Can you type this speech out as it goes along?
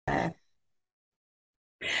Hello,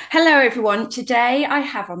 everyone. Today I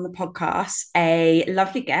have on the podcast a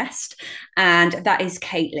lovely guest, and that is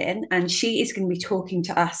Caitlin. And she is going to be talking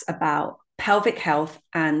to us about pelvic health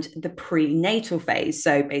and the prenatal phase.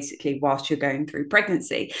 So, basically, whilst you're going through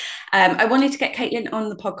pregnancy. I wanted to get Caitlin on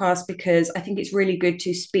the podcast because I think it's really good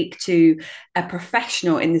to speak to a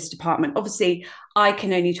professional in this department. Obviously, I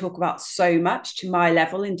can only talk about so much to my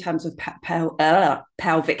level in terms of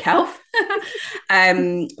pelvic health.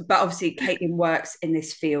 But obviously, Caitlin works in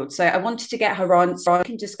this field. So I wanted to get her on so I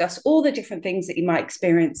can discuss all the different things that you might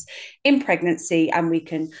experience in pregnancy, and we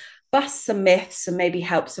can bust some myths and maybe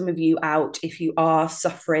help some of you out if you are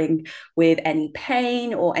suffering with any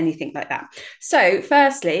pain or anything like that. So,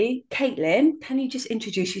 firstly, Caitlin, can you just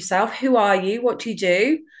introduce yourself? Who are you? What do you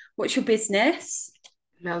do? What's your business?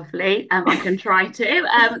 Lovely. I can try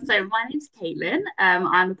to. So my name's Caitlin.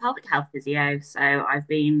 I'm a pelvic health physio. So I've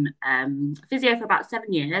been physio for about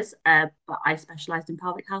 7 years, but I specialised in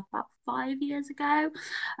pelvic health about 5 years ago.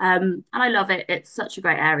 And I love it. It's such a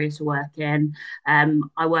great area to work in.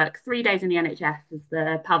 I work 3 days in the NHS as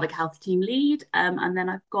the pelvic health team lead, and then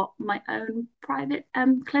I've got my own private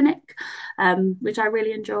clinic, which I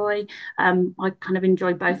really enjoy. I kind of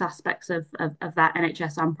enjoy both aspects of that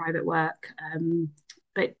NHS and private work.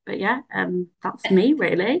 But yeah, that's me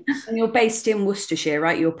really. And you're based in Worcestershire,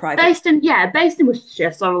 right? You're private. Based in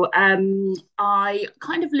Worcestershire. So I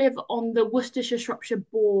kind of live on the Worcestershire Shropshire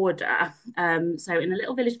border. So in a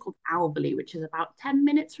little village called Alverley, which is about 10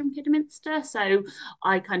 minutes from Kidderminster. So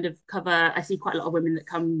I kind of cover, I see quite a lot of women that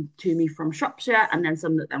come to me from Shropshire, and then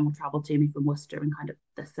some that then will travel to me from Worcester and kind of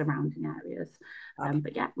the surrounding areas.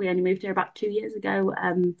 But yeah, we only moved here about 2 years ago,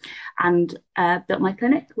 and built my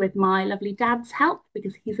clinic with my lovely dad's help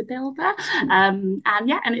because he's a builder. And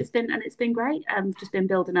yeah, and it's been great. Just been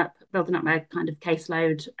building up my kind of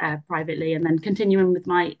caseload privately, and then continuing with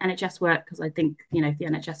my NHS work because I think the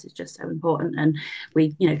NHS is just so important, and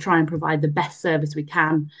we try and provide the best service we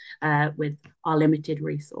can with our limited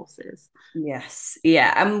resources. Yes,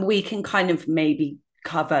 yeah, and we can kind of maybe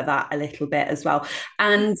cover that a little bit as well.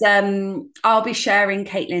 And I'll be sharing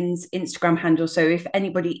Caitlin's Instagram handle. So if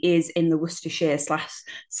anybody is in the Worcestershire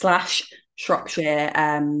slash Shropshire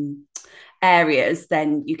areas,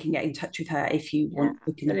 then you can get in touch with her if you Yeah, want to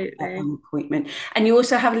book absolutely. an appointment. And you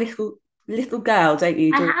also have a little girl, don't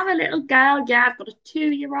you? I have a little girl. Yeah, I've got a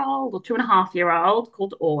 2-year-old or 2.5-year-old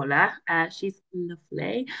called Orla. She's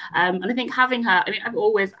lovely. And I think having her, I mean, I've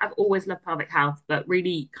always loved pelvic health, but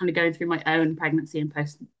really kind of going through my own pregnancy and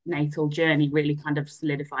postnatal journey really kind of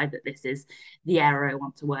solidified that this is the area I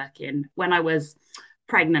want to work in. When I was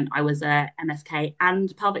pregnant, I was a MSK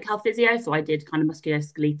and pelvic health physio. So I did kind of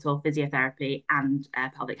musculoskeletal physiotherapy and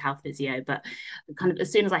pelvic health physio. But kind of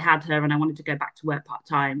as soon as I had her and I wanted to go back to work part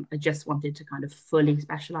time, I just wanted to kind of fully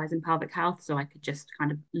specialize in pelvic health so I could just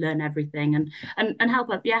kind of learn everything and help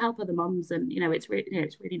other mums. And it's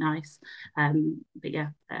really nice. But yeah,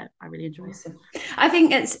 I really enjoy it. Awesome. I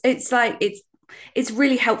think it's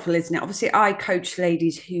really helpful, isn't it? Obviously, I coach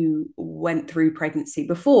ladies who went through pregnancy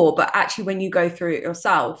before, but actually, when you go through it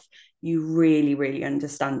yourself, you really, really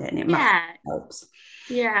understand it, and it massively Yeah, helps.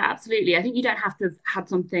 yeah, absolutely. I think you don't have to have had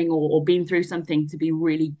something or been through something to be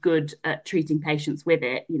really good at treating patients with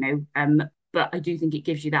it, but I do think it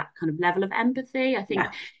gives you that kind of level of empathy. I think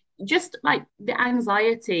Yeah, just like the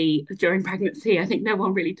anxiety during pregnancy, I think no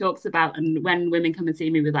one really talks about. And when women come and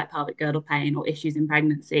see me with like pelvic girdle pain or issues in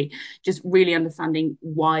pregnancy, just really understanding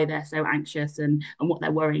why they're so anxious and what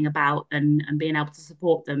they're worrying about and being able to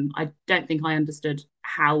support them. I don't think I understood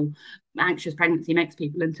how anxious pregnancy makes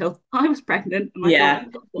people until I was pregnant and I thought, oh yeah, my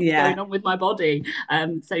God, what's yeah. going on with my body?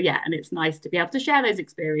 So yeah, and it's nice to be able to share those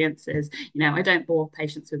experiences. I don't bore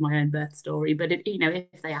patients with my own birth story, but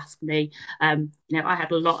if they ask me, I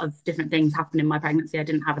had a lot of different things happen in my pregnancy. I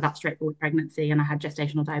didn't have that straightforward pregnancy, and I had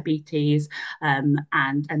gestational diabetes, and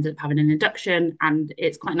ended up having an induction. And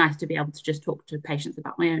it's quite nice to be able to just talk to patients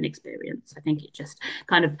about my own experience. I think it just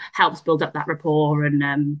kind of helps build up that rapport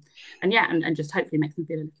and yeah, and just hopefully makes them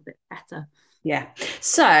feel a little bit better. Yeah.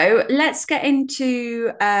 So let's get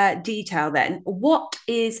into detail then. What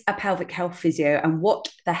is a pelvic health physio and what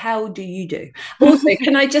the hell do you do? Also,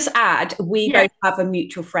 can I just add, we Yeah. both have a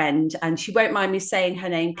mutual friend and she won't mind me saying her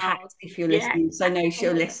name, Kat, Oh, if you're yeah. listening. So I know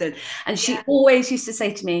she'll listen. And she Yeah. always used to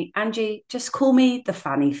say to me, Angie, just call me the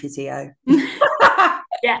fanny physio.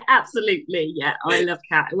 Yeah, absolutely. Yeah, I love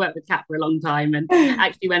Cat. I worked with Cat for a long time, and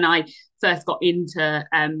actually, when I first got into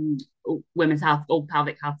women's health or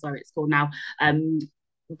pelvic health, sorry, it's called now. Um,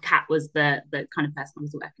 Kat was the kind of person I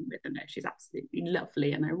was working with, and she's absolutely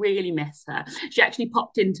lovely, and I really miss her. She actually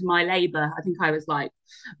popped into my labour. I think I was like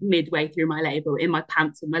midway through my labour in my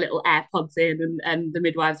pants with my little AirPods in, and the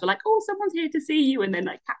midwives were like, "Oh, someone's here to see you," and then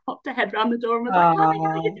like Kat popped her head around the door and was like, "Hi,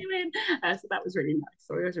 how are you Oh, doing?" So that was really nice.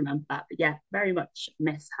 So I always remember that. But yeah, very much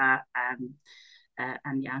miss her.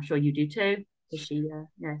 And yeah, I'm sure you do too. Because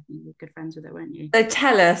yeah, you were good friends with her, weren't you? so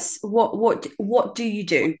tell us what do you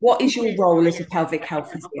do? What is What your is role as a yeah, pelvic sorry, I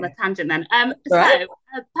health went off on a physio? tangent then. Right?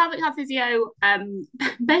 Pelvic health physio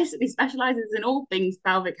basically specialises in all things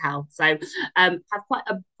pelvic health. So have quite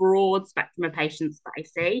a broad spectrum of patients that I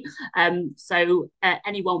see.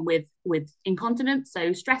 Anyone with incontinence,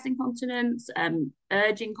 so stress incontinence,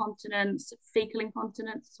 urge incontinence, fecal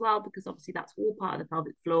incontinence as well, because obviously that's all part of the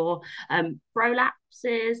pelvic floor.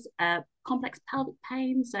 Prolapses, complex pelvic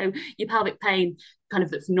pain. So your pelvic pain kind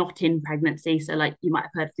of that's not in pregnancy. So like you might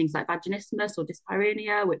have heard of things like vaginismus or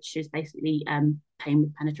dyspareunia, which is basically pain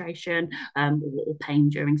with penetration, or pain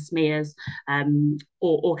during smears,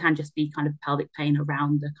 or can just be kind of pelvic pain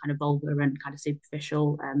around the kind of vulva and kind of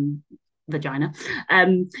superficial vagina.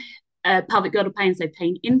 Pelvic girdle pain, so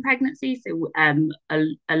pain in pregnancy. So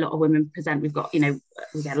a lot of women present. We've got,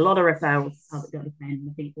 we get a lot of referrals for pelvic girdle pain.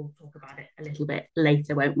 I think we'll talk about it a little bit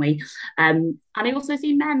later, won't we? And I also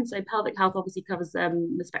see men. So pelvic health obviously covers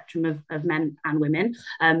the spectrum of men and women.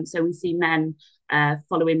 So we see men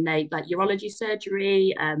following like urology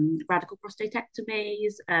surgery, radical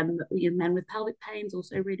prostatectomies, men with pelvic pains,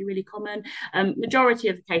 also really, really common. Majority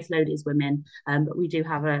of the caseload is women, but we do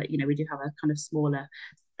have a kind of smaller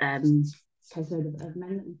caseload of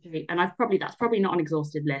men that we treat. And that's probably not an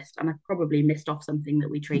exhaustive list, and I've probably missed off something that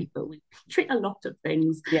we treat, but we treat a lot of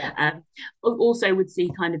things. Yeah. Also would see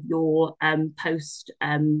kind of your post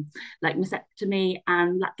like mastectomy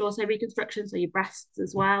and lactose reconstruction, so your breasts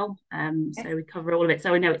as well. So we cover all of it.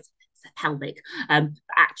 So I know it's pelvic, but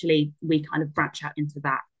actually we kind of branch out into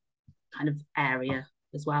that kind of area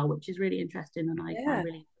as well, which is really interesting, and I Yeah.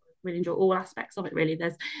 really enjoy all aspects of it. Really,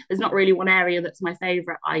 there's not really one area that's my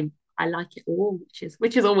favorite. I like it all,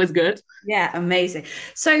 which is always good. Yeah, amazing.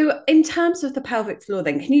 So, in terms of the pelvic floor,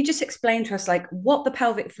 then, can you just explain to us like what the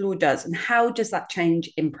pelvic floor does and how does that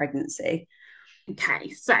change in pregnancy? Okay,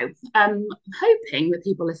 so I'm hoping that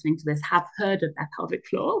people listening to this have heard of their pelvic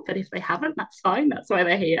floor, but if they haven't, that's fine. That's why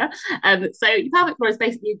they're here. So your pelvic floor is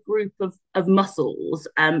basically a group of muscles,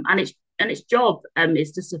 and its job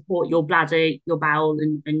is to support your bladder, your bowel,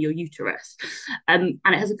 and your uterus. And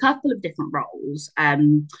it has a couple of different roles.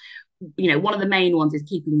 One of the main ones is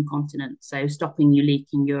keeping you continent, so stopping you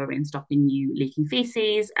leaking urine, stopping you leaking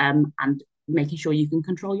feces, and making sure you can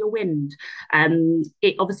control your wind.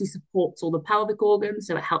 It obviously supports all the pelvic organs,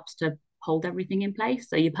 so it helps to hold everything in place.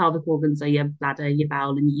 So your pelvic organs are your bladder, your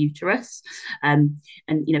bowel, and your uterus. And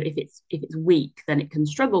if it's weak, then it can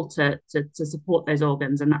struggle to support those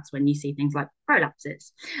organs, and that's when you see things like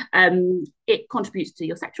prolapses. It contributes to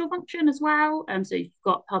your sexual function as well. So you've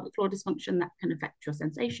got pelvic floor dysfunction that can affect your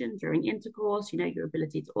sensation during intercourse. Your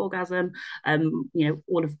ability to orgasm.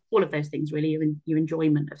 All of those things really, your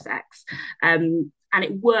enjoyment of sex. And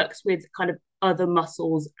it works with kind of other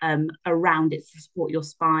muscles around it to support your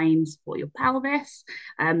spine, support your pelvis.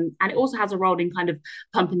 And it also has a role in kind of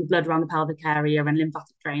pumping the blood around the pelvic area and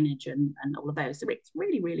lymphatic drainage and all of those. So it's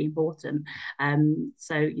really, really important.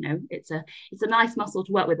 It's a nice muscle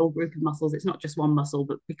to work with, all group of muscles. It's not just one muscle,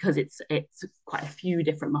 but because it's quite a few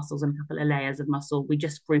different muscles and a couple of layers of muscle, we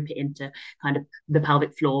just group it into kind of the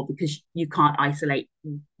pelvic floor, because you can't isolate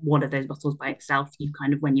one of those muscles by itself. You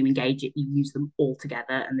kind of, when you engage it, you use them all together,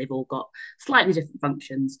 and they've all got slightly different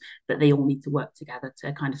functions, but they all need to work together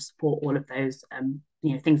to kind of support all of those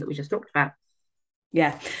things that we just talked about.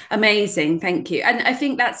 Yeah, amazing. Thank you. And I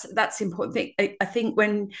think that's important thing. I think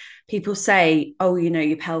when people say, "Oh,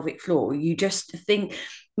 your pelvic floor," you just think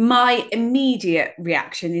my immediate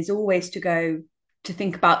reaction is always to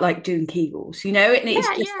think about like doing Kegels, and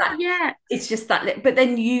Yeah, yeah, yeah, it's just that. But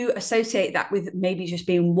then you associate that with maybe just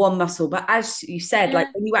being one muscle. But as you said, like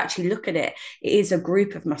yeah, when you actually look at it, it is a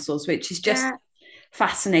group of muscles, which is just yeah.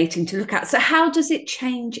 fascinating to look at. So how does it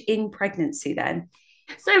change in pregnancy then?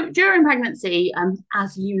 So during pregnancy,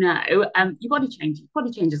 as you know, your body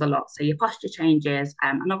changes a lot. So your posture changes,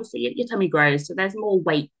 and obviously your tummy grows. So there's more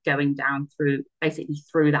weight going down through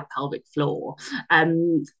that pelvic floor.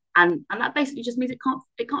 Um, and that basically just means it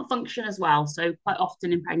can't function as well. So quite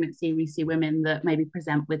often in pregnancy, we see women that maybe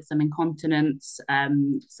present with some incontinence,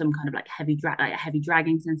 some kind of like like a heavy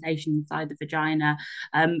dragging sensation inside the vagina,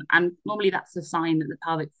 and normally that's a sign that the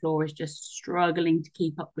pelvic floor is just struggling to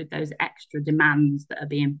keep up with those extra demands that are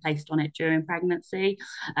being placed on it during pregnancy.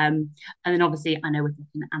 And then obviously, I know we're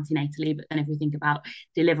talking antenatally, but then if we think about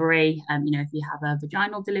delivery, if you have a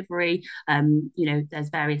vaginal delivery, there's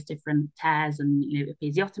various different tears and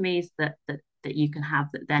episiotomies that you can have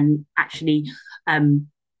that then actually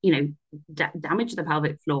damage the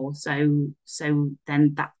pelvic floor. So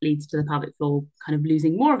then that leads to the pelvic floor kind of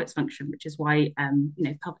losing more of its function, which is why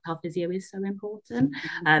pelvic health physio is so important.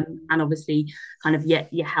 And obviously, kind of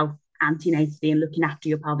your health antenatally and looking after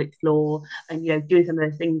your pelvic floor, and doing some of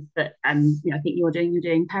those things that I think you're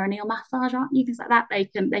doing perineal massage, aren't you? Things like that, they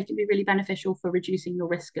can be really beneficial for reducing your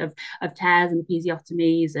risk of tears and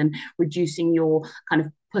episiotomies, and reducing your kind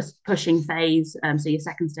of pushing phase, so your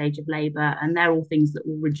second stage of labor, and they're all things that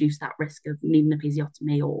will reduce that risk of needing an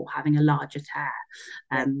episiotomy or having a larger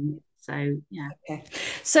tear. So yeah. Okay.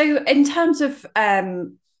 So in terms of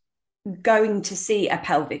going to see a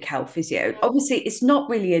pelvic health physio, obviously it's not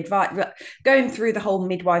really advised. Going through the whole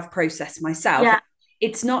midwife process myself, Yeah.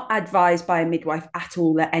 it's not advised by a midwife at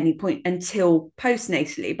all at any point until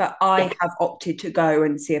postnatally, but I Yeah. have opted to go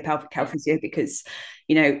and see a pelvic health physio because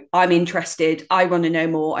I'm interested, I want to know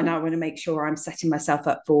more, and I want to make sure I'm setting myself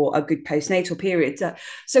up for a good postnatal period.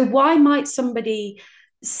 So why might somebody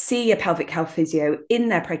see a pelvic health physio in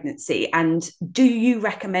their pregnancy, and do you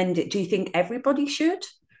recommend it? Do you think everybody should?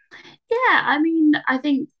 Yeah, I mean, I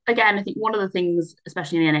think one of the things,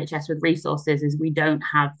 especially in the NHS with resources, is we don't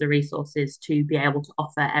have the resources to be able to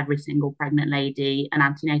offer every single pregnant lady an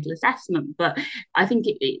antenatal assessment. But I think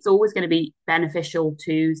it's always going to be beneficial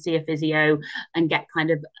to see a physio and get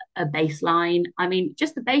kind of a baseline. I mean,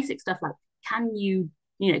 just the basic stuff like, can you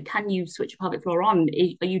switch your pelvic floor on?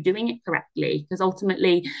 Are you doing it correctly? Because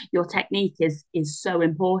ultimately your technique is so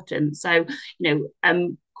important. So,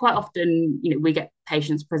 quite often, we get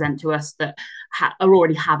patients present to us that are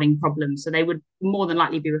already having problems. So they would more than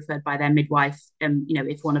likely be referred by their midwife.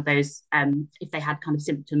 If one of those, if they had kind of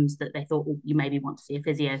symptoms that they thought, well, you maybe want to see a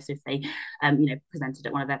physio. So if they, presented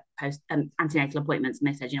at one of their post antenatal appointments and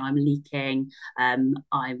they said, I'm leaking,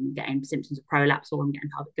 I'm getting symptoms of prolapse, or I'm getting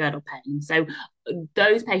pelvic girdle pain. So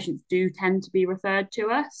those patients do tend to be referred to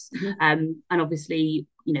us. And obviously,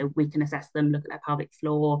 we can assess them, look at their pelvic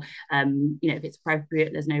floor. If it's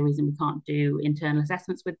appropriate, there's no reason we can't do internal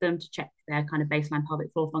assessments with them to check their kind of baseline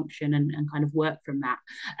pelvic floor function and kind of work from that.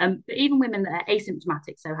 But even women that are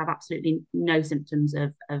asymptomatic, so have absolutely no symptoms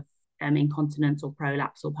of incontinence or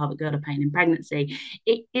prolapse or pelvic girdle pain in pregnancy,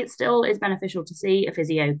 it still is beneficial to see a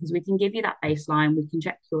physio, because we can give you that baseline, we can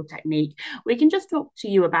check your technique, we can just talk to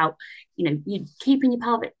you about you keeping your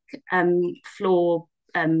pelvic floor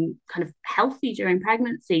kind of healthy during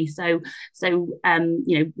pregnancy. Making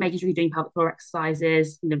sure you're doing pelvic floor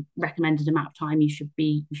exercises, the recommended amount of time you should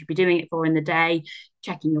be doing it for in the day,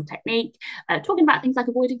 checking your technique, talking about things like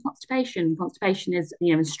avoiding constipation. Constipation is,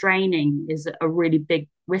 and straining is a really big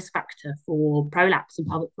risk factor for prolapse and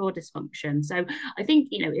pelvic floor dysfunction. So I think,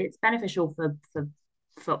 it's beneficial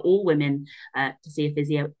for all women to see a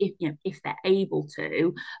physio if they're able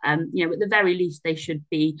to. At the very least, they should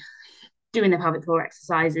be doing the pelvic floor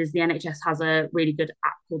exercises. The NHS has a really good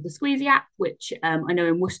app called the Squeezy app, which I know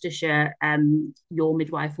in Worcestershire, your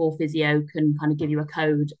midwife or physio can kind of give you a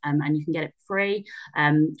code, and you can get it free,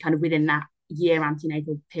 kind of within that year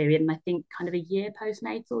antenatal period, and I think kind of a year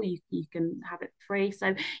postnatal you can have it free.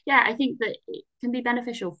 So yeah, I think that it can be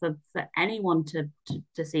beneficial for anyone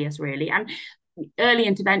to see us really. And early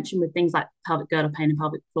intervention with things like pelvic girdle pain and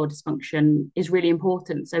pelvic floor dysfunction is really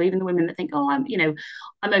important. So even the women that think, oh, I'm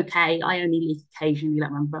okay, I only leak occasionally,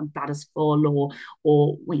 like my bladder's full,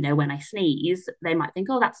 or when I sneeze, they might think,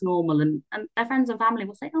 oh, that's normal, and their friends and family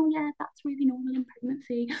will say, oh yeah, that's really normal in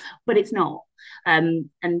pregnancy, but it's not. And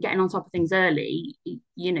getting on top of things early,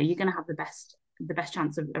 you're going to have the best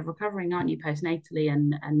chance of recovering, aren't you, postnatally,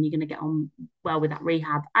 and you're going to get on well with that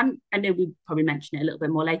rehab. And I know we'll probably mention it a little bit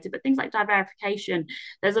more later, but things like diverification,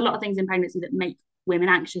 there's a lot of things in pregnancy that make women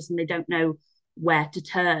anxious, and they don't know where to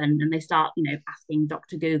turn, and they start asking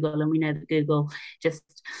Dr. Google, and we know that Google just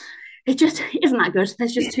isn't that good.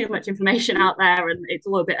 There's just too much information out there, and it's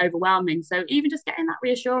all a bit overwhelming. So even just getting that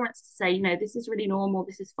reassurance to say, this is really normal,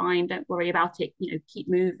 this is fine, don't worry about it, keep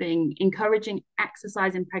moving, encouraging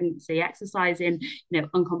exercise in pregnancy, exercise in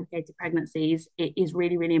uncomplicated pregnancies, it is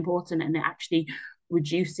really, really important, and it actually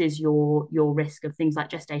reduces your risk of things like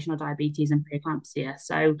gestational diabetes and preeclampsia.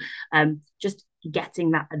 So just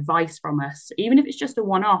getting that advice from us, even if it's just a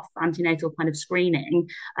one-off antenatal kind of screening.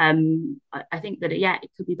 I think that it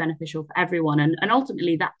could be beneficial for everyone, and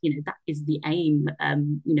ultimately that that is the aim.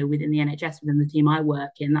 Within the NHS, within the team I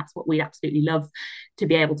work in, that's what we'd absolutely love to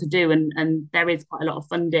be able to do. And there is quite a lot of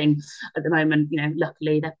funding at the moment.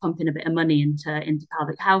 Luckily they're pumping a bit of money into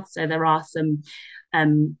pelvic health, so there are some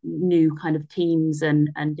new kind of teams and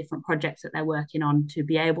different projects that they're working on to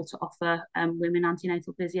be able to offer women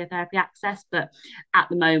antenatal physiotherapy access. But at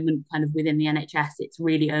the moment, kind of within the NHS, it's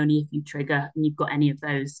really only if you trigger and you've got any of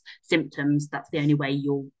those symptoms, that's the only way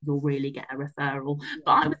you'll really get a referral.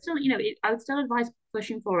 But I would still, I would still advise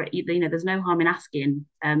pushing for it. There's no harm in asking.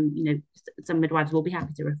 Some midwives will be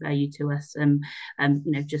happy to refer you to us,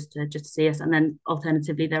 just to see us. And then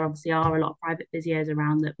alternatively, there obviously are a lot of private physios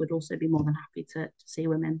around that would also be more than happy to see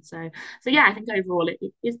women. So yeah, I think overall it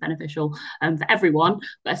is beneficial for everyone,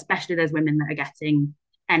 but especially those women that are getting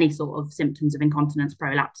any sort of symptoms of incontinence,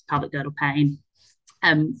 prolapse, pelvic girdle pain.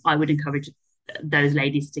 I would encourage those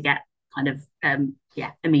ladies to get kind of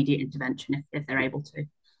immediate intervention if they're able to.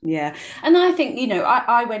 Yeah. And I think,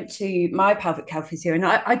 I went to my pelvic health physio and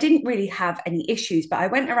I didn't really have any issues, but I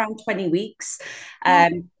went around 20 weeks.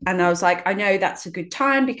 And I was like, I know that's a good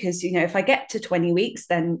time because, if I get to 20 weeks,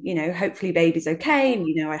 then, hopefully baby's okay.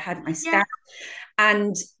 And, I had my scan.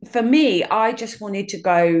 And for me, I just wanted to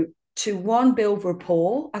go to build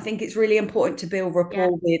rapport. I think it's really important to build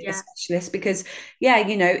rapport with a specialist because,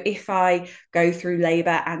 if I go through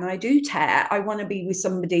labor and I do tear, I want to be with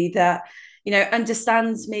somebody that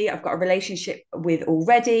understands me, I've got a relationship with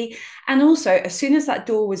already. And also, as soon as that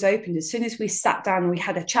door was opened, as soon as we sat down and we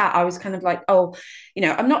had a chat, I was kind of like, oh,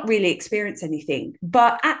 I'm not really experiencing anything,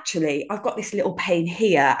 but actually I've got this little pain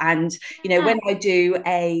here. And, when I do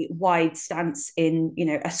a wide stance in,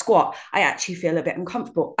 a squat, I actually feel a bit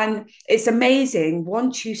uncomfortable. And it's amazing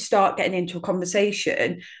once you start getting into a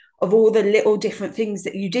conversation of all the little different things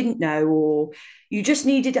that you didn't know or you just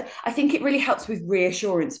needed. I think it really helps with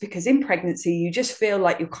reassurance because in pregnancy, you just feel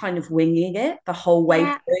like you're kind of winging it the whole way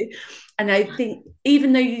through. And I think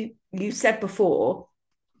even though you said before,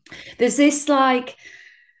 there's this like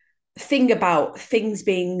thing about things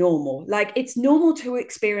being normal. Like it's normal to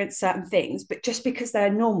experience certain things, but just because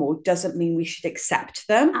they're normal doesn't mean we should accept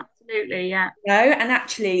them. Absolutely, yeah. And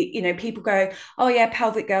actually, people go, oh yeah,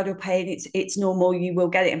 pelvic girdle pain, it's normal, you will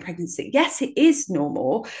get it in pregnancy. Yes, it is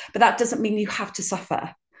normal, but that doesn't mean you have to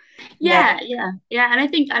suffer. Yeah. And I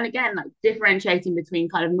think, and again, like differentiating between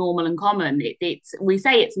kind of normal and common, it's we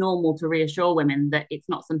say it's normal to reassure women that it's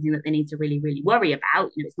not something that they need to really, really worry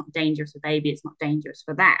about. It's not dangerous for baby, it's not dangerous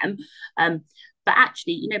for them. But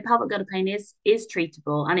actually, pelvic girdle pain is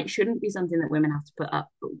treatable, and it shouldn't be something that women have to put up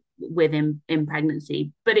with in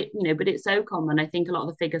pregnancy. But it's so common. I think a lot of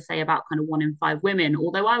the figures say about kind of 1 in 5 women.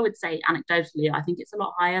 Although I would say anecdotally, I think it's a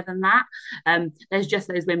lot higher than that. There's just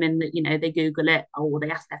those women that they Google it or they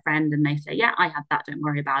ask their friend and they say, yeah, I had that. Don't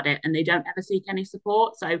worry about it, and they don't ever seek any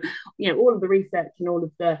support. So all of the research and all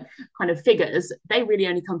of the kind of figures, they really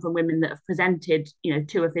only come from women that have presented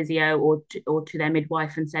to a physio or to their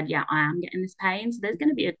midwife and said, yeah, I am getting this pain. So there's going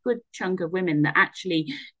to be a good chunk of women that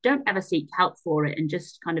actually don't ever seek help for it and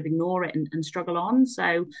just kind of ignore it and struggle on.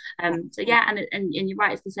 So yeah, and you're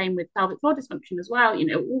right, it's the same with pelvic floor dysfunction as well.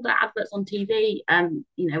 All the adverts on TV,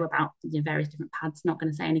 about various different pads, not going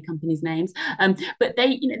to say any companies' names, but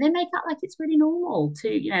they make out like it's really normal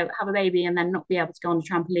to have a baby and then not be able to go on a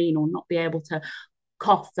trampoline or not be able to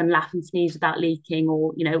cough and laugh and sneeze without leaking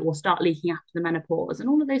or start leaking after the menopause, and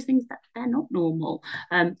all of those things, that they're not normal.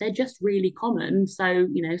 They're just really common. So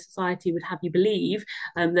society would have you believe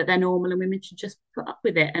that they're normal and women should just put up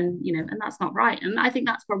with it, and and that's not right. And I think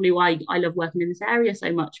that's probably why I love working in this area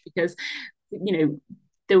so much, because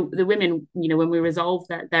the women, when we resolve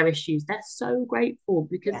their issues, they're so grateful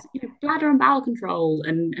because bladder and bowel control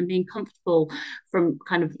and being comfortable from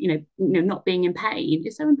kind of not being in pain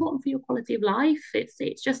is so important for your quality of life.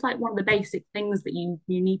 It's just like one of the basic things that you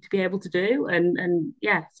need to be able to do, and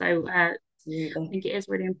so I think it is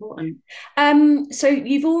really important. So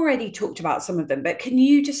you've already talked about some of them, but can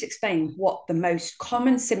you just explain what the most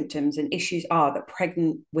common symptoms and issues are that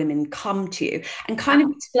pregnant women come to you, and kind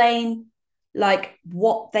of explain like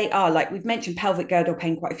what they are? Like we've mentioned pelvic girdle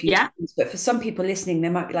pain quite a few times, but for some people listening, they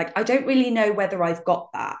might be like, I don't really know whether I've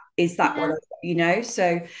got that. Is that what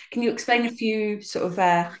so can you explain a few sort of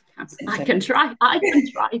I can try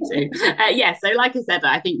to. So like I said,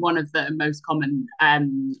 I think one of the most common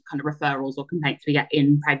kind of referrals or complaints we get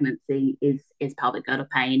in pregnancy is pelvic girdle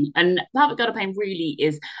pain. And pelvic girdle pain really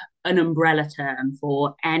is an umbrella term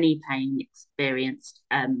for any pain experienced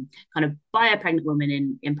kind of by a pregnant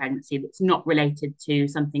woman in pregnancy that's not related to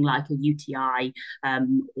something like a UTI,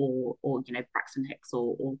 or Braxton Hicks,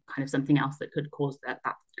 or kind of something else that could cause that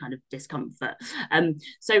kind of discomfort.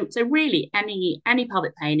 So really any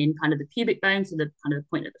pelvic pain in kind of the pubic bone, so the kind of the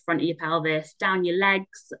point at the front of your pelvis, down your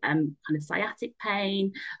legs, kind of sciatic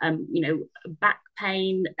pain, back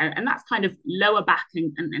pain, and that's kind of lower back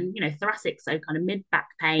and thoracic, so kind of mid back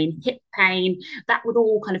pain, hip pain, that would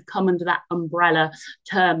all kind of come under that umbrella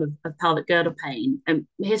term of pelvic girdle pain. And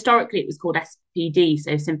historically it was called SPD,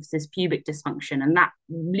 so symphysis pubic dysfunction, and that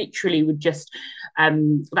literally would just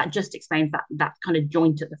that just explains that kind of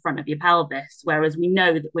joint at the front of your pelvis. Whereas we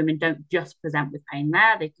know that women don't just present with pain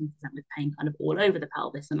there; they can present with pain kind of all over the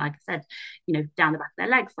pelvis. And like I said, down the back of their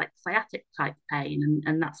legs, like sciatic type pain,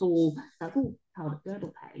 and that's all pelvic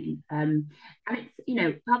girdle pain. And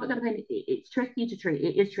it's pelvic girdle pain. It's tricky to treat.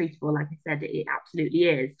 It is treatable, like I said, it absolutely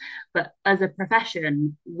is. But as a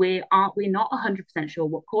profession, we're not 100% sure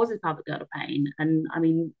what causes pelvic girdle pain. And I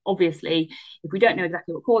mean, obviously, if we don't know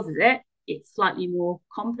exactly what causes it, it's slightly more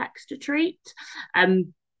complex to treat.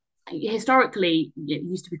 Historically it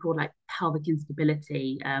used to be called like pelvic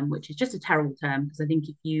instability, which is just a terrible term, because I think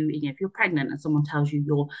if you're pregnant and someone tells you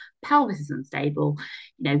your pelvis is unstable,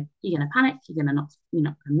 you're going to panic, you're not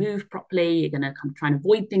going to move properly, you're going to kind of try and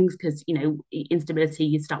avoid things, because instability,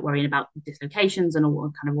 you start worrying about dislocations and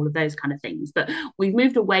all of those kind of things. But we've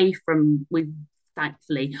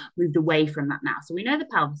thankfully moved away from that now. So we know the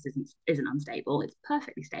pelvis isn't unstable. It's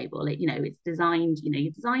perfectly stable. It's designed,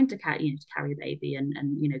 you're designed to carry a baby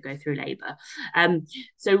and go through labor.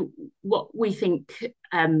 So what we think,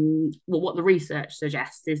 what the research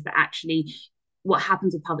suggests is that actually what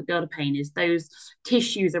happens with pelvic girdle pain is those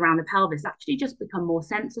tissues around the pelvis actually just become more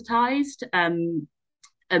sensitized,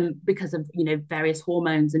 because of various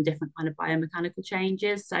hormones and different kind of biomechanical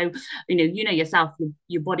changes. So yourself,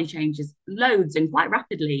 your body changes loads and quite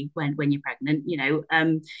rapidly when you're pregnant,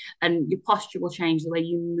 and your posture will change, the way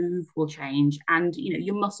you move will change, and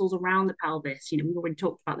your muscles around the pelvis, we've already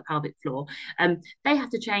talked about the pelvic floor, they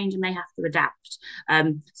have to change and they have to adapt.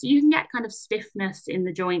 So you can get kind of stiffness in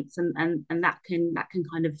the joints, and that can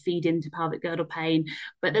kind of feed into pelvic girdle pain.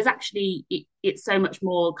 But there's actually it's so much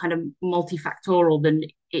more kind of multifactorial than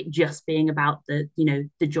it just being about the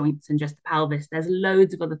joints and just the pelvis. There's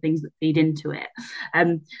loads of other things that feed into it,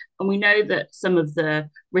 and we know that some of the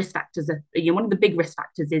risk factors are, one of the big risk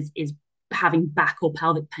factors is having back or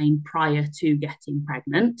pelvic pain prior to getting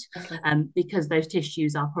pregnant. Okay. Because those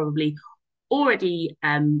tissues are probably already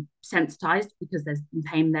sensitized, because there's been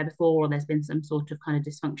pain there before, or there's been some sort of kind of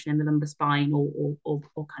dysfunction in the lumbar spine, or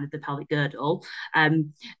kind of the pelvic girdle,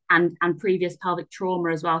 and previous pelvic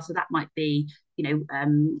trauma as well. So that might be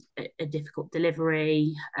a difficult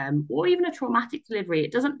delivery, or even a traumatic delivery.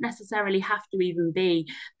 It doesn't necessarily have to even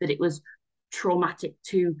be that it was traumatic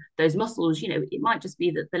to those muscles. It might just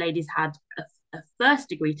be that the lady's had a first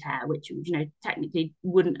degree tear, which technically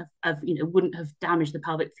wouldn't have damaged the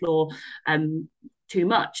pelvic floor too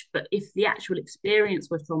much. But if the actual experience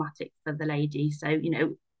was traumatic for the lady, so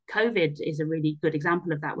COVID is a really good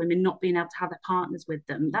example of that. Women not being able to have their partners with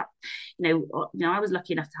them. That, I was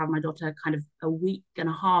lucky enough to have my daughter kind of a week and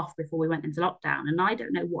a half before we went into lockdown, and I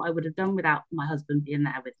don't know what I would have done without my husband being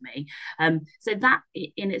there with me. So that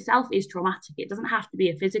in itself is traumatic. It doesn't have to be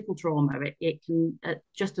a physical trauma. It can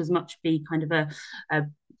just as much be kind of a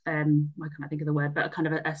I can't think of the word, but a kind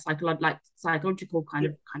of a psychological kind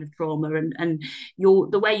of trauma, and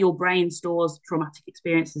the way your brain stores traumatic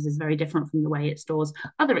experiences is very different from the way it stores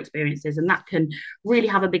other experiences, and that can really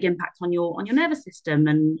have a big impact on your nervous system,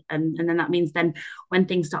 and then that means then when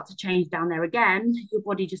things start to change down there again, your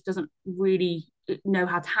body just doesn't really know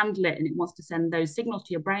how to handle it, and it wants to send those signals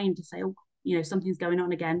to your brain to say, oh, something's going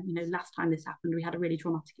on again. Last time this happened, we had a really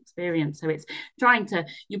traumatic experience. So it's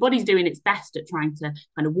your body's doing its best at trying to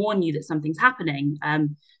kind of warn you that something's happening.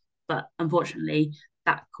 But unfortunately,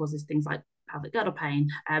 that causes things like pelvic girdle pain.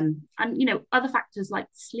 And other factors like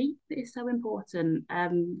sleep is so important.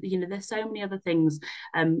 There's so many other things.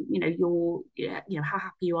 How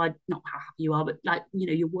happy you are, not how happy you are, but like,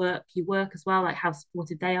 your work as well, like how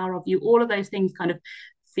supportive they are of you. All of those things kind of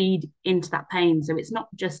feed into that pain. So it's not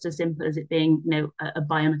just as simple as it being a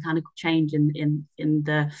biomechanical change in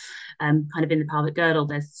the kind of in the pelvic girdle.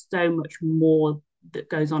 There's so much more that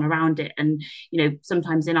goes on around it, and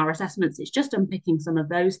sometimes in our assessments it's just unpicking some of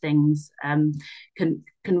those things can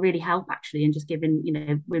really help actually, and just giving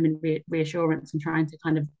women reassurance and trying to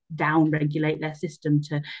kind of down regulate their system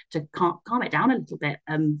to calm it down a little bit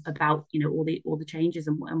about all the changes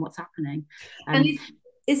and what's happening. And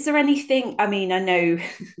is there anything, I mean, I know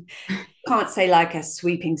can't say like a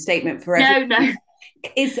sweeping statement for everyone. No, no.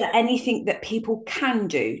 Is there anything that people can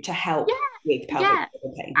do to Yeah, help with pelvic yeah.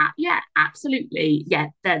 pain? Yeah, absolutely. Yeah,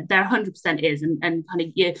 there 100% is, and kind of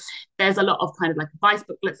yeah, there's a lot of kind of like advice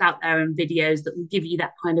booklets out there and videos that will give you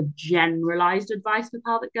that kind of generalized advice for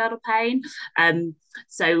pelvic girdle pain. The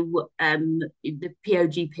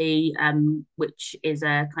POGP, which is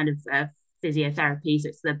a kind of physiotherapy, so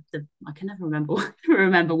it's the I can never remember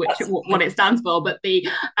remember which That's what fine. it stands for, but the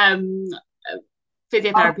um I'll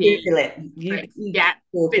physiotherapy. Google it. You Yeah,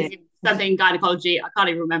 keep talking. something gynecology. I can't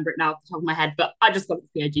even remember it now off the top of my head, but I just got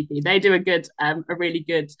it to POGP. They do a really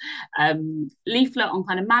good leaflet on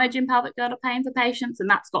kind of managing pelvic girdle pain for patients, and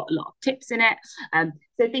that's got a lot of tips in it.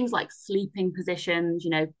 So things like sleeping positions,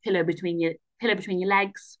 pillow between your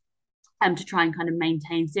legs, to try and kind of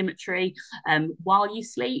maintain symmetry while you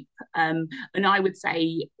sleep. And I would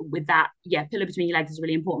say with that, yeah, pillow between your legs is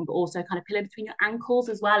really important, but also kind of pillow between your ankles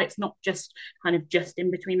as well. It's not just kind of just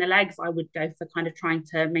in between the legs. I would go for kind of trying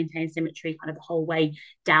to maintain symmetry kind of the whole way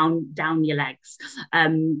down your legs.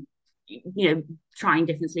 Trying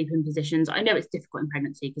different sleeping positions. I know it's difficult in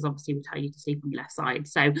pregnancy because obviously we tell you to sleep on your left side.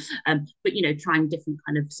 So, but trying different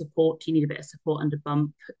kind of support. You need a bit of support under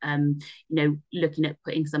bump. Looking at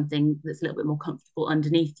putting something that's a little bit more comfortable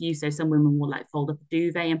underneath you. So some women will like fold up a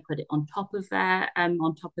duvet and put it on top of their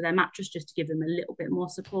mattress just to give them a little bit more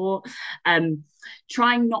support.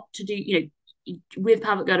 Trying not to do, with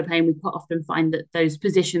pelvic girdle pain, we quite often find that those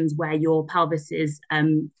positions where your pelvis is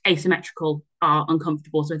asymmetrical are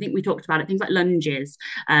uncomfortable. So I think we talked about it, things like lunges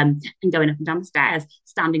and going up and down the stairs,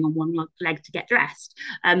 standing on one leg to get dressed.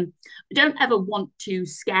 I don't ever want to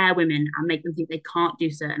scare women and make them think they can't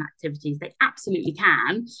do certain activities. They absolutely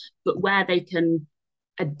can, but where they can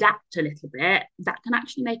adapt a little bit, that can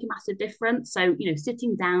actually make a massive difference. So,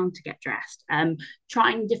 sitting down to get dressed,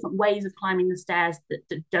 trying different ways of climbing the stairs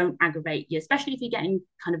that don't aggravate you, especially if you're getting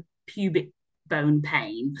kind of pubic bone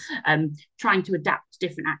pain, trying to adapt to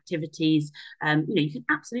different activities. You can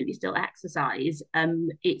absolutely still exercise.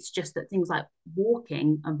 It's just that things like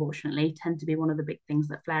walking, unfortunately, tend to be one of the big things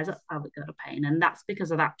that flares up pelvic girdle pain. And that's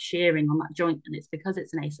because of that shearing on that joint. And it's because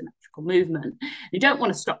it's an asymmetrical movement. You don't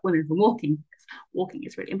want to stop women from walking. Walking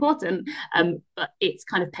is really important, but it's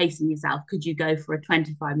kind of pacing yourself. Could you go for a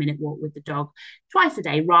 25-minute walk with the dog twice a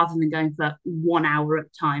day rather than going for 1 hour at a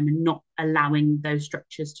time and not allowing those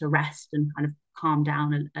structures to rest and kind of calm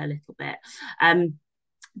down a little bit?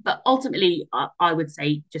 But ultimately, I would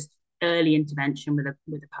say just early intervention with a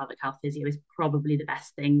pelvic health physio is probably the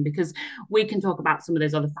best thing, because we can talk about some of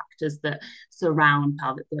those other factors that surround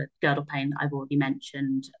pelvic girdle pain that I've already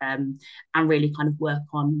mentioned, and really kind of work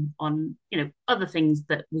on other things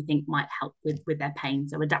that we think might help with their pain.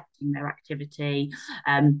 So adapting their activity.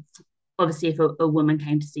 Obviously, if a woman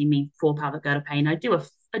came to see me for pelvic girdle pain, I do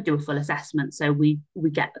a full assessment. So we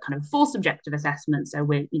get the kind of full subjective assessment. So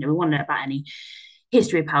we want to know about any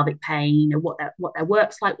history of pelvic pain, and what their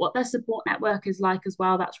work's like, what their support network is like as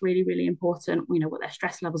well. That's really, really important. What their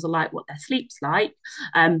stress levels are like, what their sleep's like,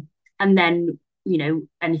 and then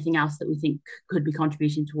anything else that we think could be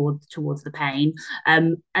contributing towards the pain.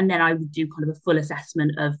 And then I would do kind of a full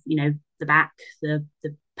assessment of the back, the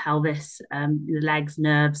pelvis, the legs,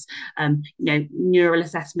 nerves, neural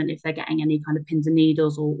assessment if they're getting any kind of pins and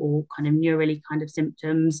needles or kind of neurally kind of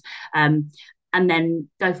symptoms. And then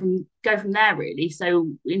go from there, really. So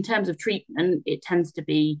in terms of treatment, it tends to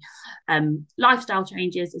be lifestyle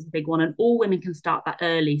changes is a big one, and all women can start that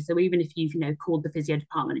early. So even if you've called the physio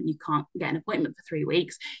department and you can't get an appointment for 3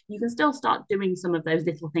 weeks, you can still start doing some of those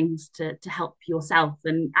little things to help yourself.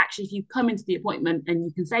 And actually, if you come into the appointment and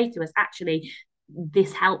you can say to us, actually,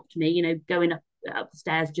 this helped me, going up the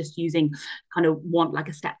stairs just using kind of like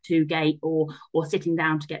a step 2 gait or sitting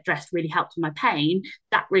down to get dressed really helped with my pain,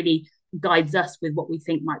 that really guides us with what we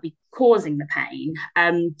think might be causing the pain.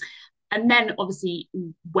 And then obviously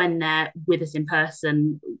when they're with us in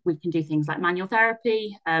person, we can do things like manual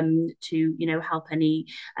therapy to help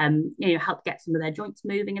help get some of their joints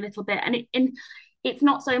moving a little bit. And it's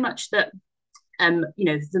not so much that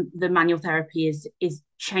the manual therapy is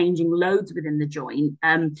changing loads within the joint,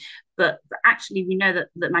 but actually we know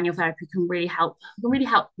that manual therapy can really help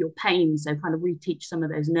your pain. So kind of reteach some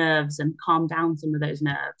of those nerves and calm down some of those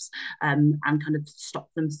nerves, and kind of stop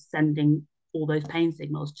them sending all those pain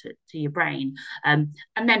signals to your brain. And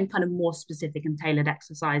then kind of more specific and tailored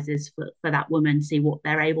exercises for that woman, see what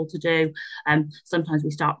they're able to do. Sometimes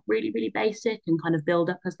we start really, really basic and kind of build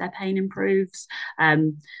up as their pain improves.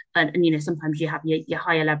 And sometimes you have your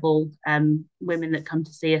higher level women that come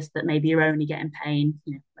to see us that maybe are only getting pain,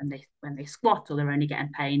 when they squat, or they're only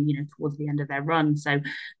getting pain, towards the end of their run. So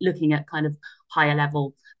looking at kind of higher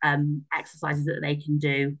level exercises that they can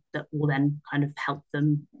do that will then kind of help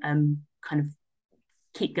them kind of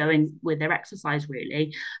keep going with their exercise,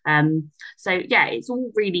 really. So yeah, it's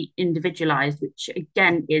all really individualized, which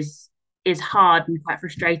again is hard and quite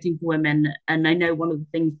frustrating for women. And I know one of the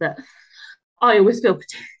things that I always feel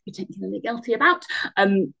particularly guilty about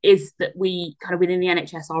is that we kind of within the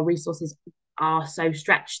NHS, our resources are so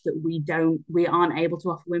stretched that we aren't able to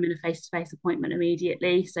offer women a face-to-face appointment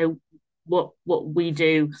immediately. So what we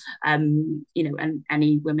do, and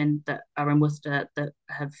any women that are in Worcester that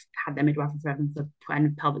have had their midwifery for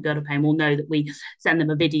pelvic girdle pain will know that we send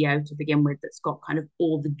them a video to begin with that's got kind of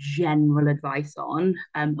all the general advice on,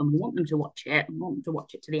 and we want them to watch it. We want them to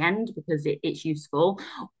watch it to the end because it's useful.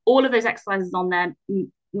 All of those exercises on there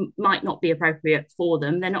might not be appropriate for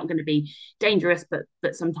them. They're not going to be dangerous,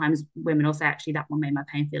 but sometimes women will say, actually, that one made my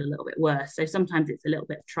pain feel a little bit worse. So sometimes it's a little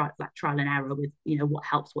bit of trial and error with what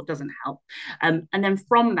helps, what doesn't help. And then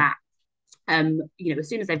from that, as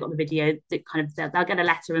soon as they've got the video, they'll get a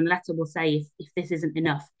letter, and the letter will say, if this isn't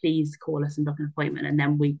enough, please call us and book an appointment, and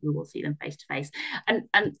then we will see them face to face. And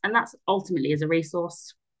that's ultimately as a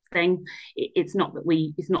resource thing. It's not that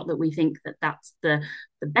we think that that's the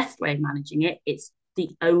best way of managing it. It's the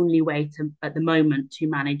only way to, at the moment, to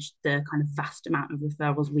manage the kind of vast amount of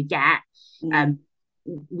referrals we get.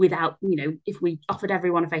 Without, if we offered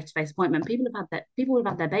everyone a face-to-face appointment, people would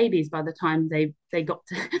have had their babies by the time they got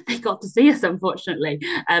to see us, unfortunately.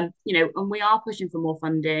 And we are pushing for more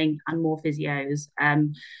funding and more physios,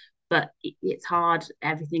 but it's hard.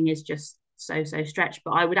 Everything is just so stretched.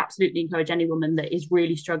 But I would absolutely encourage any woman that is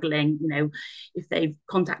really struggling, if they've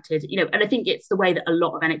contacted, and I think it's the way that a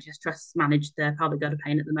lot of NHS trusts manage their pelvic girdle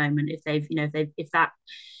pain at the moment. If that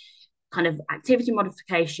kind of activity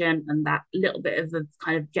modification and that little bit of a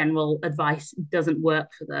kind of general advice doesn't work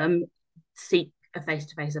for them, seek a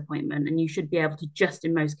face-to-face appointment, and you should be able to just,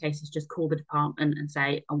 in most cases, just call the department and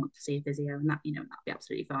say, I want to see a physio, and that'd be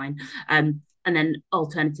absolutely fine. And then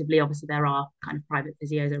alternatively, obviously there are kind of private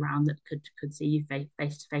physios around that could see you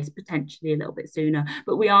face to face potentially a little bit sooner.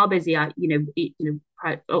 But we are busy. A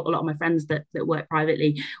lot of my friends that work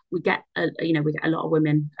privately, we get a lot of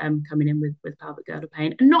women coming in with pelvic girdle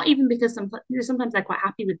pain, and not even because sometimes they're quite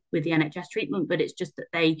happy with the NHS treatment, but it's just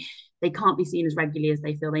that they can't be seen as regularly as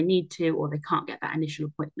they feel they need to, or they can't get that initial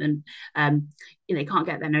appointment. They can't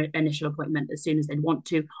get their initial appointment as soon as they'd want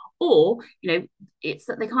to, or it's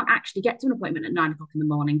that they can't actually get to an appointment at 9 o'clock in the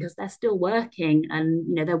morning because they're still working,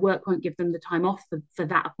 and their work won't give them the time off for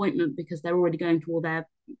that appointment because they're already going to all their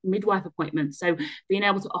midwife appointments. So being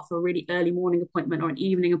able to offer a really early morning appointment or an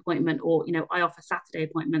evening appointment, or I offer Saturday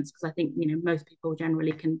appointments because I think most people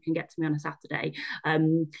generally can get to me on a Saturday.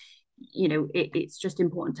 It's just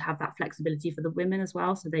important to have that flexibility for the women as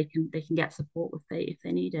well, so they can get support if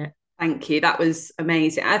they need it. Thank you. That was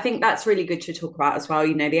amazing. I think that's really good to talk about as well,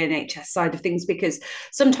 the NHS side of things, because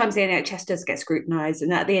sometimes the NHS does get scrutinised,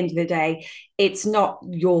 and at the end of the day, it's not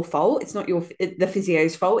your fault. It's not the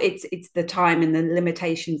physio's fault. It's the time and the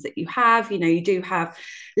limitations that you have. You do have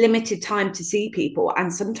limited time to see people,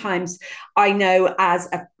 and sometimes I know as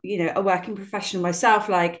a working professional myself,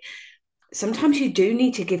 like, sometimes you do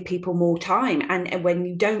need to give people more time, and when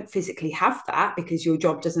you don't physically have that because your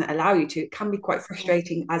job doesn't allow you to, it can be quite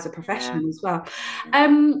frustrating as a professional as well.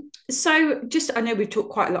 So just, I know we've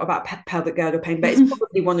talked quite a lot about pelvic girdle pain, but it's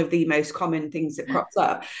probably one of the most common things that crops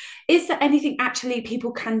up. Is there anything actually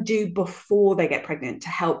people can do before they get pregnant to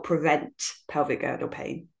help prevent pelvic girdle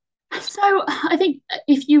pain? So I think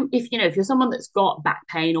if you're someone that's got back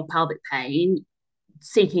pain or pelvic pain,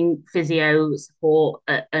 seeking physio support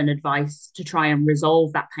and advice to try and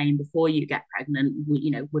resolve that pain before you get pregnant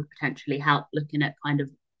would potentially help, looking at kind of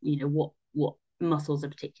what muscles are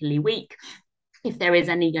particularly weak. If there is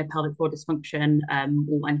any pelvic floor dysfunction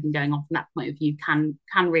or anything going on from that point of view, can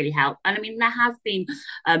really help. And I mean, there has been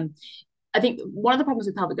I think one of the problems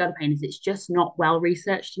with pelvic girdle pain is it's just not well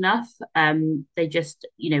researched enough. There just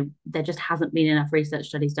hasn't been enough research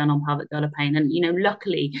studies done on pelvic girdle pain, and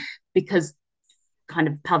luckily, because kind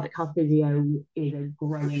of pelvic health physio is a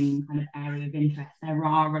growing kind of area of interest, there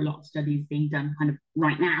are a lot of studies being done kind of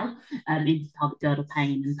right now into pelvic girdle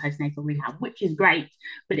pain and postnatal rehab, which is great,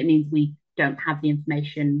 but it means we don't have the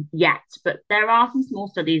information yet. But there are some small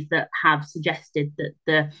studies that have suggested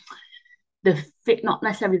that the fit, not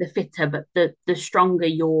necessarily the fitter, but the stronger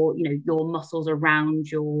your, your muscles around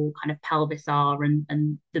your kind of pelvis are,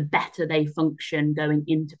 and the better they function going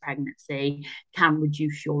into pregnancy, can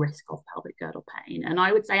reduce your risk of pelvic girdle pain. And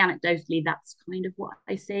I would say anecdotally that's kind of what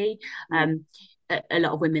I see. Yeah. A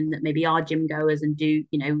lot of women that maybe are gym goers and do,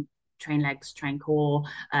 train legs, train core,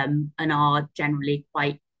 and are generally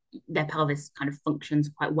quite, their pelvis kind of functions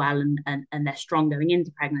quite well, and they're strong going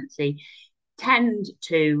into pregnancy, tend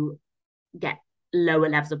to get lower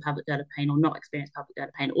levels of pelvic girdle pain or not experience pelvic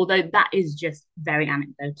girdle pain. Although that is just very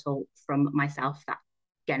anecdotal from myself. That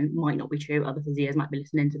again might not be true. Other physios might be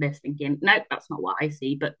listening to this thinking, no, that's not what I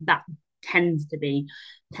see. But that tends to be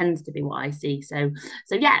what I see. So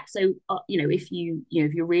yeah. So if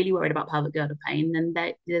if you're really worried about pelvic girdle pain, then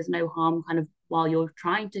there's no harm kind of while you're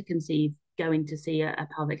trying to conceive, going to see a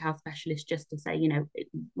pelvic health specialist, just to say,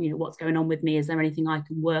 what's going on with me? Is there anything I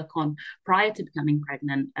can work on prior to becoming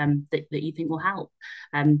pregnant, that you think will help?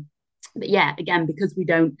 But yeah, again, because we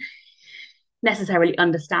don't necessarily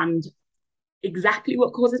understand exactly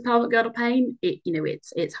what causes pelvic girdle pain,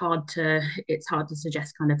 it's hard to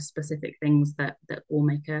suggest kind of specific things that will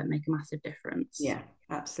make a massive difference. Yeah,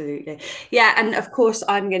 absolutely. Yeah, and of course,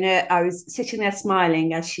 I was sitting there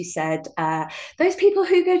smiling as she said, those people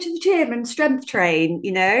who go to the gym and strength train,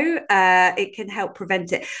 it can help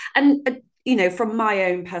prevent it. And, from my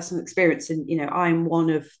own personal experience, and, I'm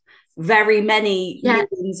one of very many Yeah,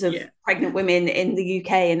 millions of yeah, pregnant women in the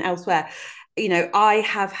UK and elsewhere. I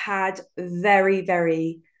have had very,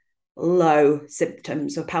 very low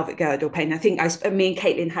symptoms of pelvic girdle pain. I think me and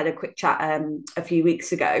Caitlin had a quick chat a few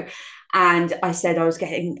weeks ago, and I said I was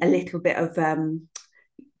getting a little bit of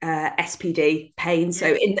SPD pain, so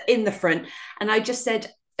yeah, in the front, and I just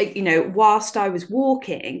said, whilst I was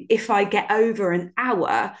walking, if I get over an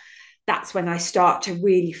hour, that's when I start to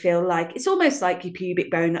really feel like it's almost like your pubic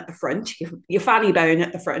bone at the front, your fanny bone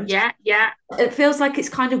at the front. yeah, yeah. It feels like it's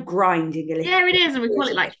kind of grinding a little Yeah, it bit. is, and we call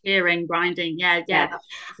it like shearing, grinding. Yeah, yeah, Yeah. that's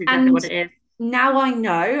exactly And what it is. now I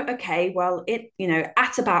know, okay, well,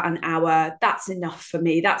 at about an hour, that's enough for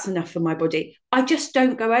me. That's enough for my body. I just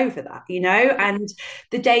don't go over that, Yeah, and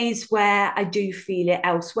the days where I do feel it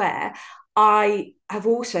elsewhere, I have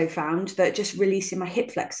also found that just releasing my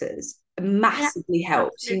hip flexors yeah, massively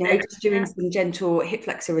helps, absolutely. just doing Yeah, some gentle hip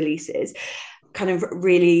flexor releases kind of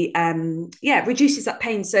really reduces that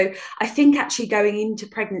pain. So I think actually going into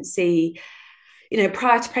pregnancy,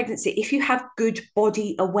 prior to pregnancy, if you have good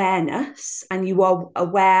body awareness and you are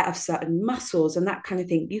aware of certain muscles and that kind of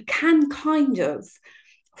thing, you can kind of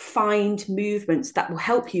find movements that will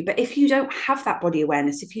help you. But if you don't have that body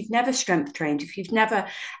awareness, if you've never strength trained, if you've never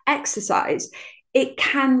exercised,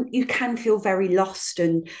 you can feel very lost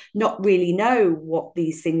and not really know what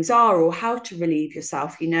these things are or how to relieve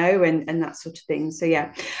yourself, and that sort of thing. So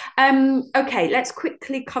yeah. Okay, let's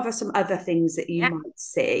quickly cover some other things that you yeah. might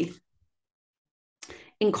see.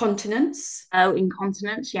 Incontinence. Oh,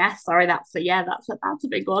 incontinence. Yes, sorry, that's a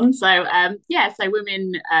big one. So, yeah, so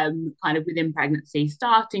women, kind of within pregnancy,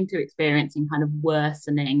 starting to experiencing kind of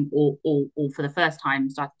worsening, or for the first time,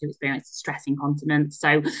 starting to experience stress incontinence.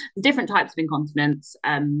 So, the different types of incontinence.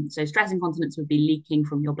 So stress incontinence would be leaking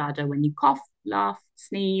from your bladder when you cough, laugh,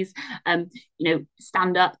 sneeze,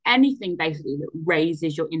 stand up, anything basically that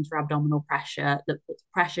raises your intra-abdominal pressure, that puts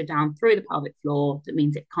pressure down through the pelvic floor. That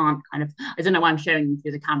means it can't kind of, I don't know why I'm showing you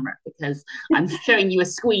through the camera, because I'm showing you a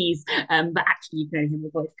squeeze, but actually you can only hear my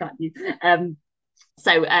voice, can't you?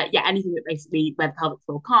 Yeah, anything that basically where the pelvic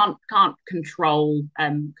floor can't control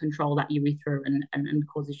that urethra, and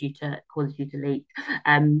causes you to leak.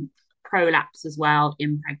 Prolapse as well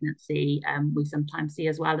in pregnancy, we sometimes see,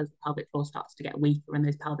 as well, as the pelvic floor starts to get weaker and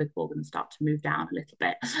those pelvic organs start to move down a little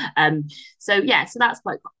bit. So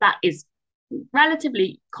that is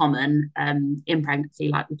relatively common in pregnancy,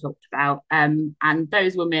 like we talked about, and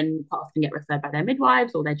those women quite often get referred by their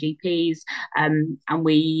midwives or their GPs, and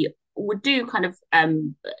we would do kind of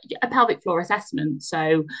a pelvic floor assessment.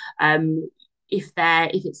 So if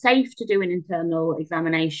it's safe to do an internal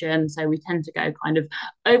examination, so we tend to go kind of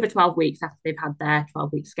over 12 weeks after they've had their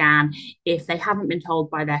 12-week scan, if they haven't been told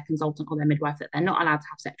by their consultant or their midwife that they're not allowed to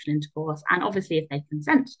have sexual intercourse, and obviously if they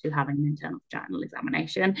consent to having an internal vaginal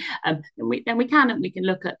examination, then we can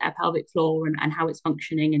look at their pelvic floor, and how it's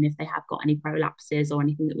functioning, and if they have got any prolapses or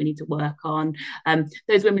anything that we need to work on.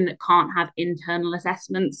 Those women that can't have internal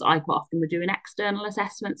assessments, I quite often would do an external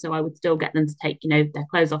assessment, so I would still get them to take their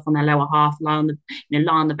clothes off on their lower half, lie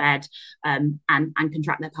on the bed, and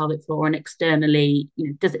contract their pelvic floor, and externally,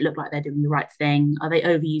 does it look like they're doing the right thing? Are they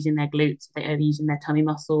overusing their glutes? Are they overusing their tummy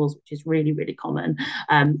muscles, which is really, really common?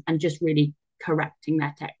 And just really correcting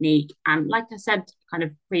their technique. And like I said, kind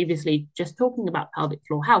of previously, just talking about pelvic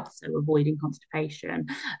floor health, so avoiding constipation,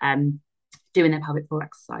 doing their pelvic floor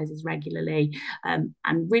exercises regularly, and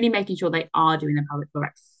really making sure they are doing their pelvic floor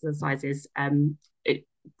exercises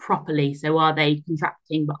properly. So are they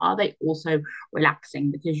contracting, but are they also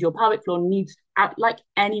relaxing? Because your pelvic floor needs, like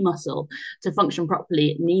any muscle, to function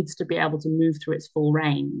properly, it needs to be able to move through its full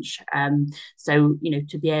range. So,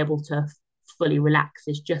 to be able to fully relax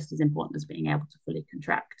is just as important as being able to fully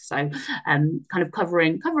contract. So kind of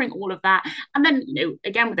covering all of that. And then,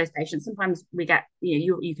 again, with those patients, sometimes we get,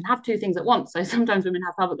 you can have two things at once. So sometimes women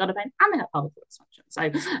have pelvic bladder pain and they have pelvic floor dysfunction.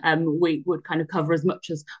 So we would kind of cover as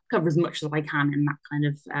much as I can in that kind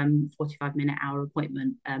of 45-minute hour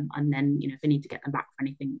appointment. And then, if I need to get them back for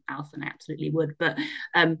anything else, then I absolutely would. But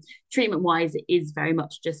treatment wise, it is very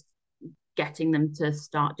much just getting them to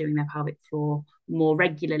start doing their pelvic floor more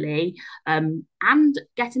regularly, and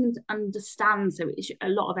getting them to understand. So it's a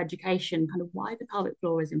lot of education, kind of why the pelvic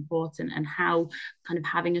floor is important, and how kind of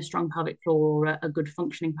having a strong pelvic floor or a good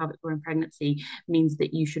functioning pelvic floor in pregnancy means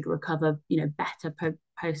that you should recover, better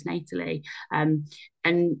postnatally. And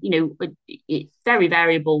it's very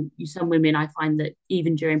variable. Some women, I find that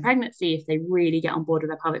even during pregnancy, if they really get on board with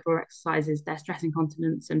their pelvic floor exercises, their stress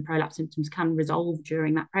incontinence and prolapse symptoms can resolve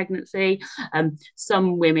during that pregnancy.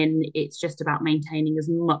 Some women, it's just about maintaining as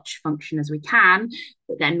much function as we can,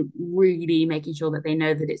 but then really making sure that they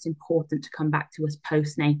know that it's important to come back to us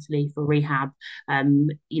postnatally for rehab,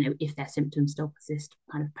 if their symptoms still persist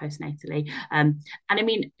kind of postnatally. And I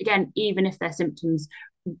mean, again, even if their symptoms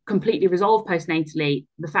completely resolve postnatally,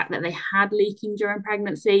 the fact that they had leaking during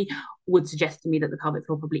pregnancy would suggest to me that the pelvic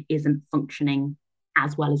floor probably isn't functioning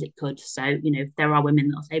as well as it could. So, there are women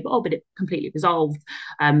that'll say, but it completely resolved.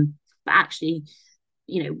 But actually,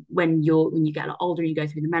 when you get a lot older, you go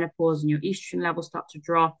through the menopause and your estrogen levels start to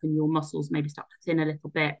drop and your muscles maybe start to thin a little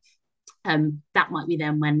bit. That might be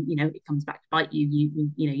then when, it comes back to bite you.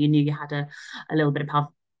 You knew you had a little bit of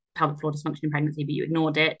pelvic floor dysfunction in pregnancy, but you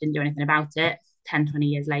ignored it, didn't do anything about it. 10, 20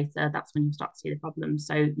 years later, that's when you start to see the problem.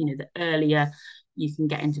 So, the earlier you can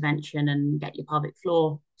get intervention and get your pelvic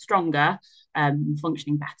floor stronger,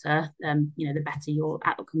 functioning better, the better your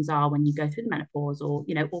outcomes are when you go through the menopause, or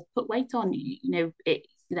put weight on.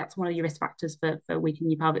 That's one of your risk factors for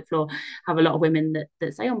weakening your pelvic floor. Have a lot of women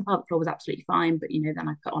that say, oh, my pelvic floor was absolutely fine, but then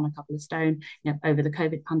I put on a couple of stone, over the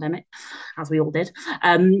COVID pandemic, as we all did,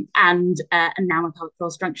 and now my pelvic floor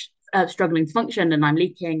is struggling to function, and I'm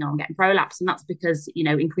leaking, or I'm getting prolapse. And that's because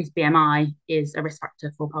increased BMI is a risk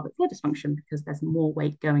factor for pelvic floor dysfunction, because there's more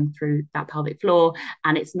weight going through that pelvic floor,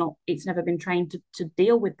 and it's never been trained to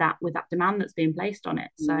deal with that demand that's being placed on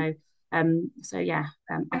it. So yeah,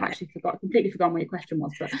 I've actually completely forgotten what your question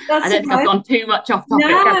was, but I don't think I've gone too much off topic.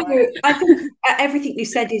 No, I think everything you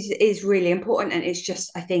said is really important, and it's just,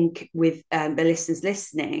 I think, with the listeners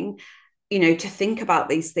listening, to think about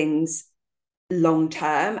these things long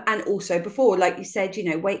term, and also before, like you said,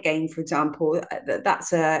 weight gain, for example,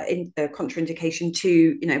 that's a contraindication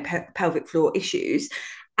to pelvic floor issues,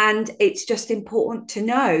 and it's just important to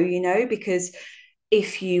know, because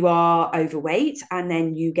if you are overweight and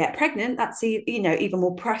then you get pregnant, that's even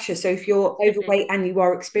more pressure. So if you're overweight and you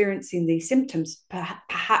are experiencing these symptoms,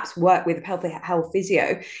 perhaps work with a pelvic health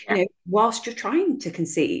physio, whilst you're trying to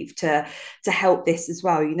conceive, to help this as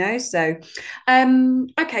well. So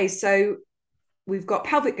okay, so we've got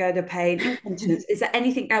pelvic girder pain, incontinence. Is there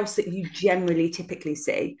anything else that you generally typically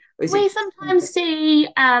see? We sometimes see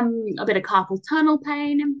a bit of carpal tunnel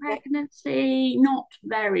pain in pregnancy, not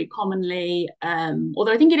very commonly,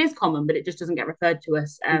 although I think it is common, but it just doesn't get referred to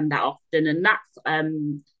us that often. And that's,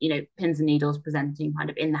 pins and needles presenting kind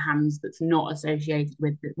of in the hands, that's not associated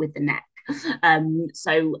with the neck. And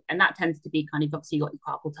that tends to be kind of, obviously you've got your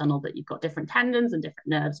carpal tunnel, that you've got different tendons and different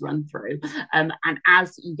nerves run through, and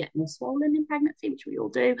as you get more swollen in pregnancy, which we all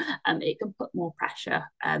do, it can put more pressure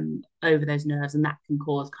over those nerves, and that can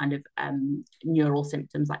cause kind of neural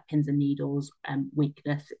symptoms like pins and needles,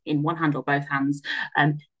 weakness in one hand or both hands.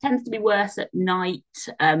 Tends to be worse at night.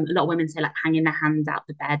 A lot of women say like hanging their hands out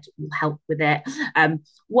the bed will help with it.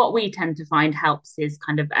 What we tend to find helps is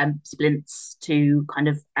kind of splints to kind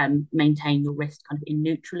of maintain your wrist kind of in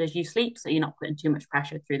neutral as you sleep, so you're not putting too much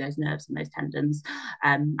pressure through those nerves and those tendons,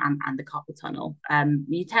 and the carpal tunnel.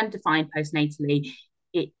 You tend to find postnatally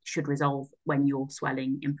it should resolve when your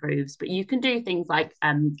swelling improves, but you can do things like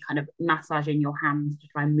kind of massaging your hands to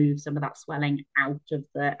try and move some of that swelling out of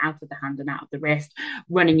the hand and out of the wrist.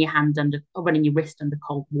 Running your wrist under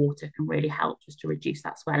cold water can really help just to reduce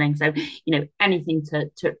that swelling. So anything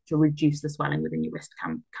to reduce the swelling within your wrist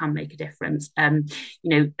can make a difference.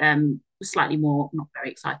 slightly more, not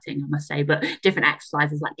very exciting, I must say, but different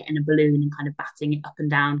exercises like getting a balloon and kind of batting it up and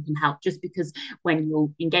down can help, just because when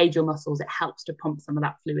you engage your muscles, it helps to pump some of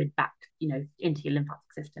that fluid back, into your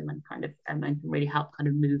lymphatic system, and kind of and can really help kind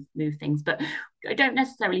of move things. But I don't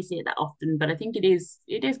necessarily see it that often, but I think it is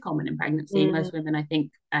common in pregnancy. Mm. Most women, I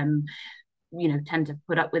think, tend to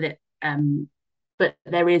put up with it. But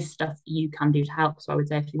there is stuff you can do to help. So I would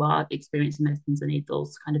say if you are experiencing those pins and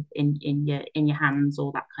needles kind of in your hands,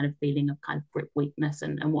 or that kind of feeling of kind of grip weakness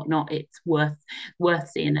and whatnot, it's worth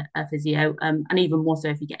seeing a physio. And even more so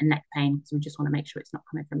if you get a neck pain, because we just want to make sure it's not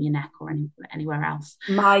coming from your neck or anywhere else.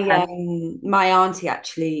 My Um, my auntie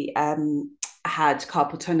actually had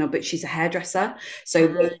carpal tunnel, but she's a hairdresser. So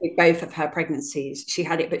uh, with both of her pregnancies, she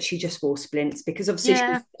had it, but she just wore splints because obviously she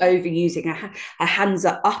was yeah, overusing her hands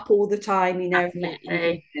are up all the time,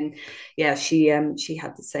 absolutely. and yeah, she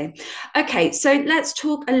had the same. Okay, so let's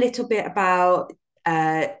talk a little bit about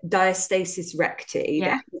diastasis recti,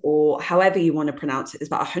 Yeah, or however you want to pronounce it. There's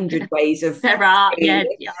about 100 ways of there are. saying Yeah,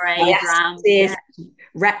 it. DRA, DRAM. Diastasis, Yeah,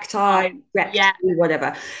 recti, time. recti, Yeah,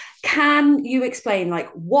 whatever. Can you explain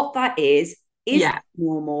like what that is? Is it yeah.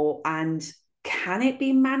 normal, and can it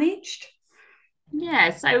be managed?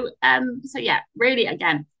 Yeah, so yeah, really,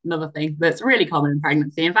 again, another thing that's really common in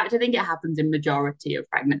pregnancy. In fact, I think it happens in majority of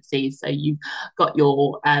pregnancies. So you've got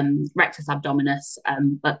your rectus abdominis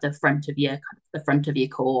at the front of your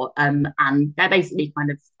core, and they're basically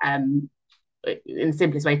kind of in the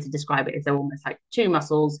simplest way to describe it is they're almost like two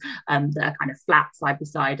muscles that are kind of flat side by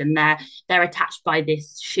side, and they're attached by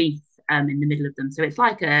this sheath in the middle of them. So it's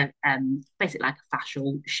like a basically like a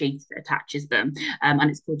fascial sheath that attaches them, and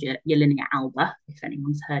it's called your linea alba, if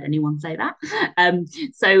anyone's heard anyone say that. And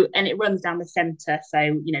it runs down the center,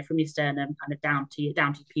 so from your sternum kind of down to your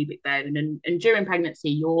pubic bone, and during pregnancy,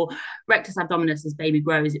 your rectus abdominis, as baby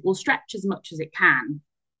grows, it will stretch as much as it can.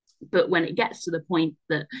 But when it gets to the point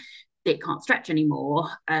that it can't stretch anymore,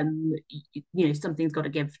 something's got to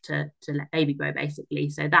give to let baby grow, basically.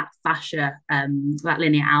 So that fascia, that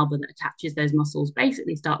linea alba that attaches those muscles,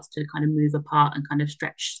 basically starts to kind of move apart and kind of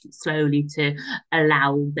stretch slowly to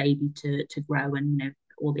allow baby to grow, and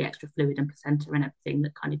all the extra fluid and placenta and everything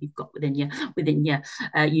that kind of you've got within your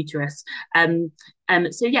uterus.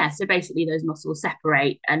 So yeah, so basically those muscles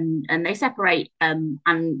separate, and they separate, and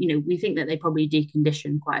we think that they probably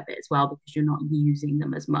decondition quite a bit as well, because you're not using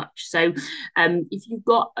them as much. So if you've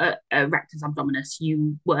got a rectus abdominis,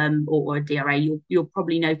 or a DRA, you'll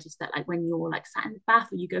probably notice that, like, when you're like sat in the bath,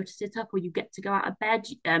 or you go to sit up, or you get to go out of bed,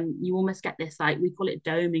 you almost get this, like, we call it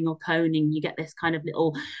doming or coning. You get this kind of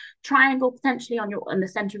little triangle potentially on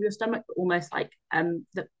the center of your stomach, almost like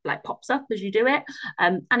that like pops up as you do it.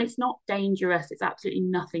 And it's not dangerous. It's absolutely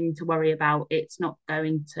nothing to worry about. It's not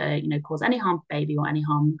going to cause any harm to baby or any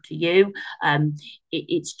harm to you.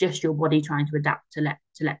 It's just your body trying to adapt to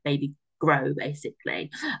let baby grow,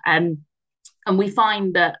 basically. And we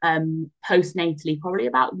find that postnatally, probably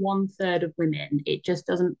about 1/3 of women, it just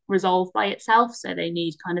doesn't resolve by itself. So they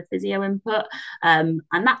need kind of physio input. And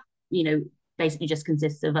that, basically just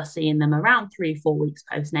consists of us seeing them around 3-4 weeks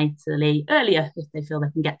postnatally, earlier if they feel they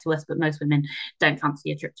can get to us, but most women don't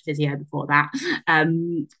fancy a trip to physio before that.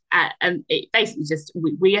 And it basically just,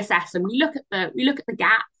 we assess, and we look at the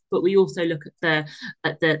gap, but we also look at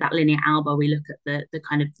that linea alba. We look at the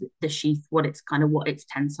kind of the sheath, what its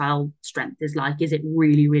tensile strength is like. Is it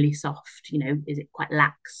really, really soft? Is it quite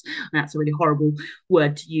lax? And that's a really horrible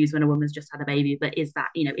word to use when a woman's just had a baby, but is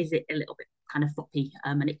it a little bit kind of floppy,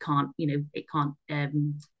 and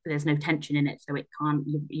there's no tension in it, so it can't,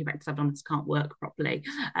 your rectus abdominis can't work properly.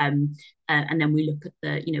 And then we look at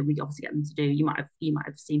we obviously get them to do, you might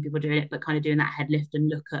have seen people doing it, but kind of doing that head lift and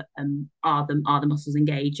look at, are the muscles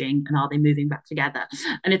engaging, and are they moving back together?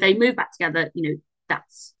 And if they move back together,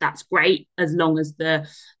 that's great, as long as the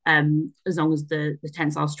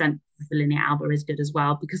tensile strength of the linea alba is good as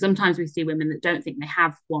well. Because sometimes we see women that don't think they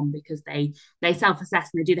have one, because they self-assess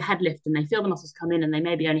and they do the head lift and they feel the muscles come in, and they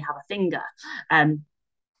maybe only have a finger,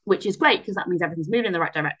 which is great, because that means everything's moving in the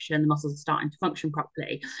right direction, the muscles are starting to function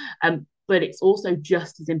properly. But it's also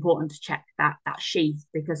just as important to check that sheath,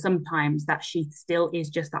 because sometimes that sheath still is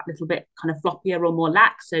just that little bit kind of floppier or more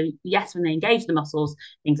lax. So yes, when they engage the muscles,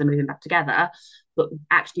 things are moving back together, but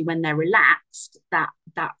actually when they're relaxed, that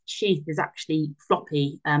sheath is actually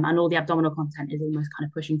floppy, and all the abdominal content is almost kind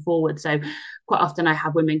of pushing forward. So quite often I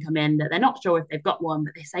have women come in that they're not sure if they've got one,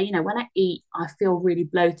 but they say, when I eat, I feel really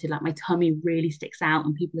bloated, like my tummy really sticks out,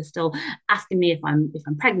 and people are still asking me if I'm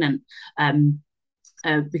pregnant.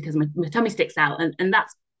 Because my tummy sticks out, and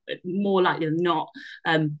that's more likely than not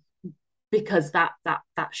because that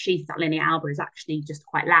sheath, that linea alba, is actually just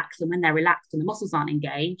quite lax. And when they're relaxed and the muscles aren't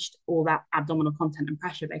engaged, all that abdominal content and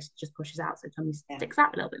pressure basically just pushes out. So tummy sticks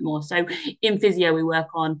out a little bit more. So in physio, we work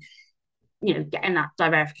on, getting that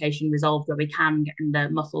divarication resolved where we can, getting the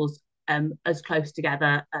muscles as close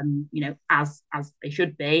together, as they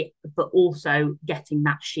should be, but also getting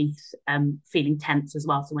that sheath feeling tense as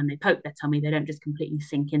well. So when they poke their tummy, they don't just completely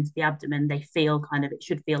sink into the abdomen. They feel it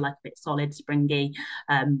should feel like a bit solid, springy,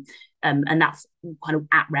 and that's kind of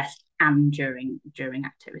at rest and during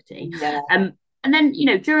activity. Yeah. And then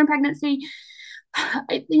during pregnancy,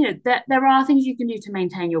 there are things you can do to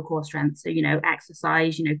maintain your core strength. So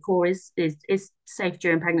exercise. Core is safe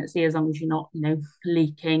during pregnancy as long as you're not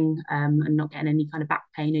leaking and not getting any kind of back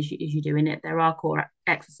pain as you're doing it. There are core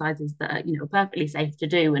exercises that are perfectly safe to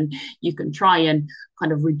do, and you can try and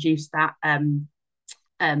kind of reduce that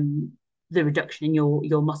the reduction in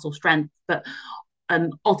your muscle strength. But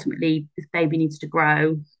ultimately, this baby needs to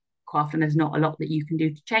grow. Quite often, there's not a lot that you can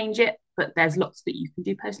do to change it, but there's lots that you can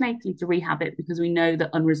do postnatally to rehab it, because we know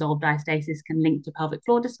that unresolved diastasis can link to pelvic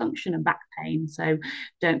floor dysfunction and back pain. So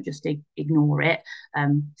don't just ignore it.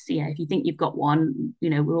 So yeah, if you think you've got one,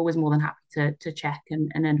 we're always more than happy to check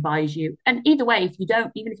and advise you. And either way, if you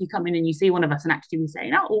don't, even if you come in and you see one of us and actually we say,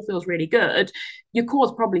 that all feels really good, your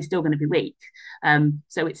core's probably still going to be weak.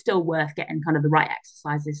 So it's still worth getting kind of the right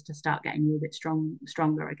exercises to start getting you a bit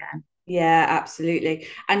stronger again. Yeah, absolutely.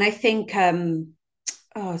 And I think I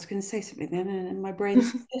was going to say something then, and my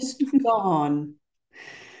brain's just gone.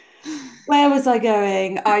 Where was I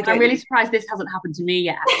going? I I'm don't really know. surprised this hasn't happened to me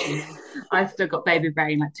yet, actually. I've still got baby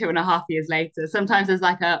brain like 2.5 years later. Sometimes there's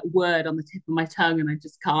like a word on the tip of my tongue and I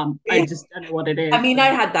just don't know what it I is. mean, So. I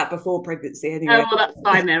had that before pregnancy Oh, anyway. well, that's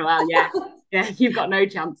fine then. Well, yeah. Yeah, you've got no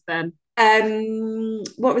chance then.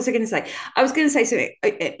 What was I going to say? I was going to say something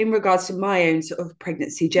in regards to my own sort of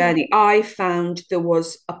pregnancy journey. I found there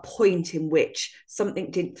was a point in which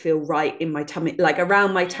something didn't feel right in my tummy, like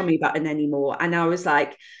around my tummy button anymore. And I was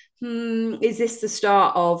like, is this the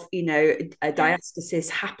start of, a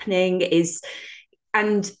diastasis happening?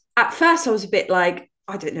 And at first I was a bit like,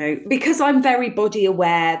 I don't know, because I'm very body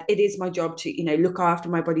aware. It is my job to, look after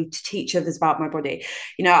my body, to teach others about my body.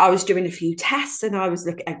 I was doing a few tests and I was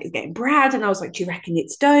looking at getting Brad, and I was like, do you reckon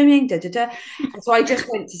it's doming? Da, da, da. And so I just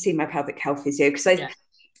went to see my pelvic health physio, because Yeah.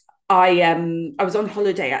 I was on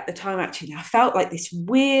holiday at the time, actually. And I felt like this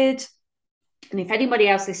weird, and if anybody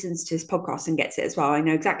else listens to this podcast and gets it as well, I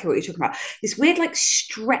know exactly what you're talking about. This weird, like,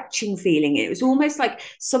 stretching feeling. It was almost like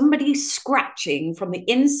somebody scratching from the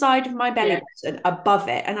inside of my belly Yeah. button above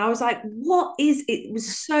it. And I was like, what is it? It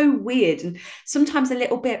was so weird. And sometimes a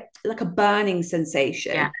little bit like a burning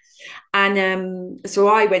sensation. Yeah. And so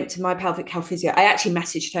I went to my pelvic health physio. I actually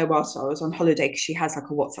messaged her whilst I was on holiday, because she has like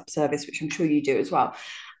a WhatsApp service, which I'm sure you do as well.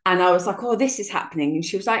 And I was like, oh, this is happening. And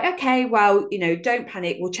she was like, okay, well, don't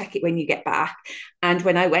panic. We'll check it when you get back. And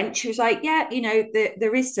when I went, she was like, yeah,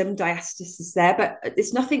 there is some diastasis there, but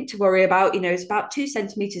it's nothing to worry about. It's about 2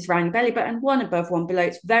 centimeters around your belly button, one above, one below.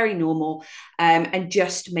 It's very normal. And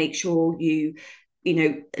just make sure you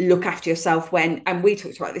look after yourself when, and we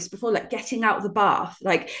talked about this before, like getting out of the bath.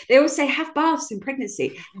 Like they always say, have baths in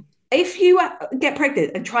pregnancy. If you get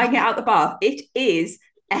pregnant and try and get out the bath, it is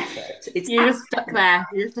effort. It's You're just stuck there.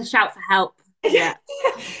 You just have to shout for help. Yeah.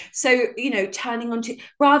 so turning onto,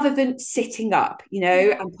 rather than sitting up,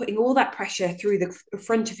 and putting all that pressure through the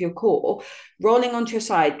front of your core, rolling onto your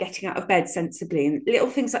side, getting out of bed sensibly, and little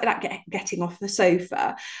things like that, getting off the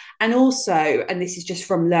sofa. And also, and this is just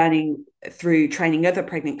from learning through training other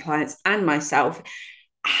pregnant clients and myself,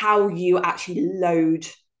 how you actually load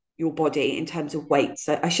your body in terms of weight.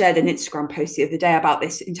 So I shared an Instagram post the other day about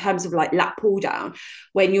this in terms of like lat pull down.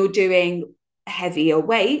 When you're doing heavier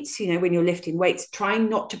weights, when you're lifting weights, trying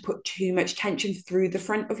not to put too much tension through the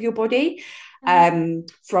front of your body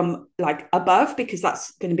from like above, because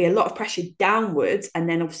that's going to be a lot of pressure downwards, and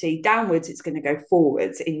then obviously downwards it's going to go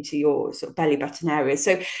forwards into your sort of belly button area.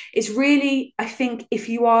 So it's really, I think, if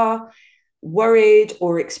you are worried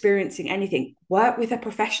or experiencing anything, work with a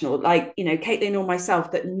professional like Caitlin or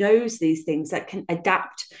myself that knows these things, that can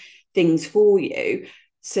adapt things for you,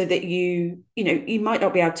 so that you might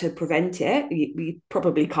not be able to prevent it, you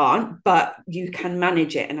probably can't, but you can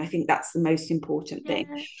manage it. And I think that's the most important thing.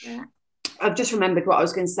 Yeah. Yeah. I've just remembered what I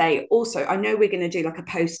was going to say. Also, I know we're going to do like a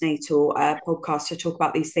postnatal podcast to talk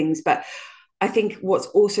about these things, but I think what's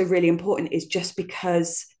also really important is, just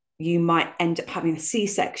because you might end up having a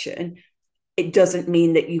C-section, it doesn't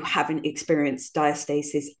mean that you haven't experienced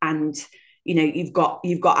diastasis and you've got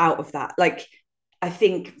out of that. Like I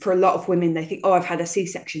think for a lot of women, they think, oh, I've had a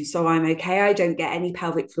C-section, so I'm okay. I don't get any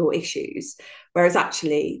pelvic floor issues. Whereas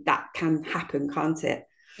actually that can happen, can't it?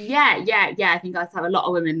 Yeah. I think I have a lot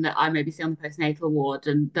of women that I maybe see on the postnatal ward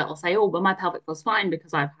and that'll say, oh, well, my pelvic floor's fine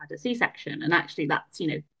because I've had a C-section. And actually that's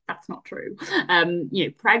not true.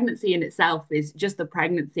 Pregnancy in itself is just the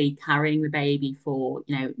pregnancy carrying the baby for,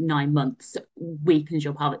 9 months weakens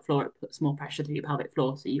your pelvic floor. It puts more pressure through your pelvic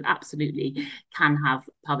floor. So you absolutely can have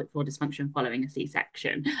pelvic floor dysfunction following a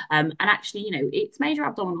C-section. And actually, it's major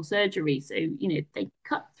abdominal surgery. So, they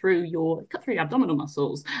cut through your abdominal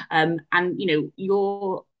muscles. And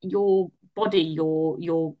your body,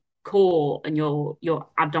 your core and your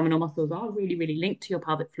abdominal muscles are really really linked to your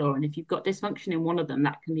pelvic floor, and if you've got dysfunction in one of them,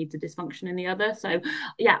 that can lead to dysfunction in the other. So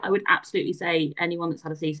yeah, I would absolutely say anyone that's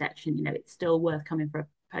had a C-section, it's still worth coming for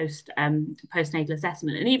a postnatal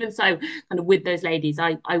assessment. And even so, kind of with those ladies,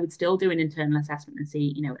 I would still do an internal assessment and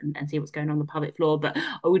see, and see what's going on the pelvic floor. But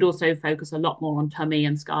I would also focus a lot more on tummy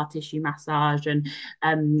and scar tissue massage and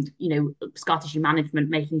scar tissue management,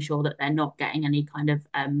 making sure that they're not getting any kind of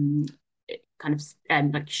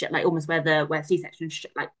like almost where C-section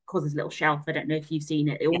like causes a little shelf. I don't know if you've seen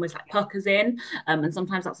it. It almost like puckers in, and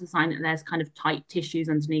sometimes that's a sign that there's kind of tight tissues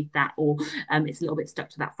underneath that, or it's a little bit stuck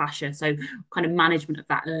to that fascia. So kind of management of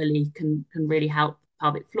that early can really help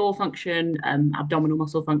pelvic floor function, abdominal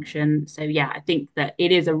muscle function. So yeah, I think that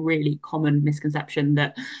it is a really common misconception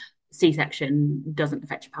that C-section doesn't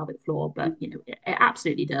affect your pelvic floor, but it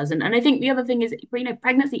absolutely does. And I think the other thing is,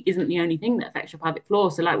 pregnancy isn't the only thing that affects your pelvic floor.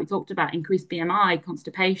 So like we talked about, increased BMI,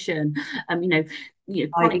 constipation, chronic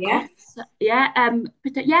IVF. coughs,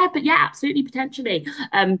 but yeah, absolutely, potentially.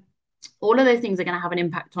 All of those things are going to have an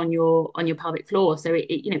impact on your pelvic floor. So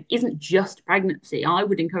it isn't just pregnancy. I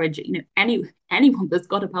would encourage anyone that's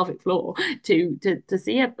got a pelvic floor to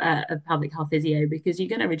see a pelvic health physio, because you're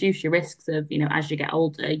going to reduce your risks of, as you get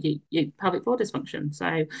older, your pelvic floor dysfunction.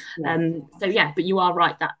 Yeah. So yeah, but you are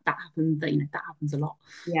right, that happens. That happens a lot.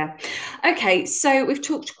 Yeah. Okay. So we've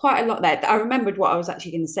talked quite a lot there. I remembered what I was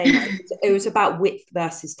actually going to say now. It was about width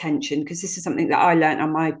versus tension, because this is something that I learned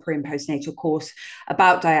on my pre and postnatal course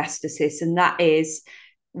about diastasis. And that is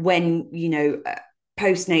when,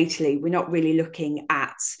 postnatally, we're not really looking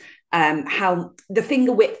at how the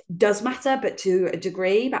finger width does matter, but to a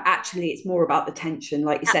degree, but actually it's more about the tension,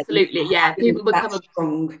 like you said, Absolutely, yeah. People that become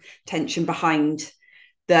strong tension behind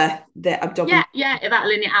the abdominal. yeah. That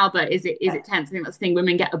linea alba, is it tense? I think that's the thing.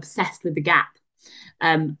 Women get obsessed with the gap,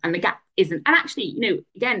 and the gap isn't. And actually,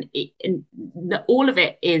 again, all of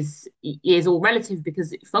it is all relative,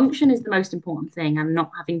 because function is the most important thing, and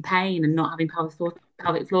not having pain and not having pelvic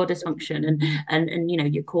floor dysfunction, and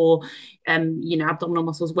your core, abdominal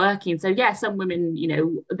muscles working. So yeah, some women,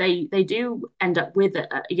 they do end up with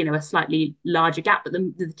a slightly larger gap, but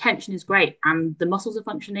the tension is great and the muscles are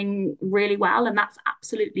functioning really well, and that's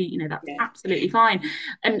absolutely, that's Yeah. absolutely fine.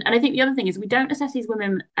 And I think the other thing is, we don't assess these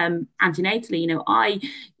women antenatally. I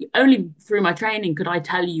only through my training could I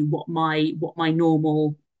tell you what my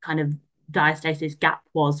normal kind of diastasis gap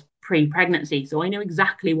was pre-pregnancy. So I know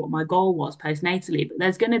exactly what my goal was postnatally, but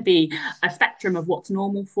there's going to be a spectrum of what's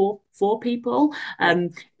normal for people. Yeah.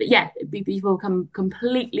 But yeah, people become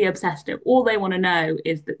completely obsessed. All they want to know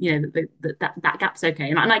is that, that gap's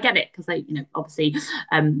okay. And I get it, because they, obviously,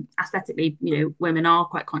 aesthetically, women are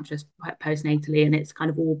quite conscious postnatally, and it's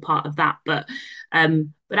kind of all part of that. But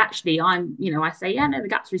actually, I say, yeah, no, the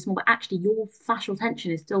gap's really small, but actually your fascial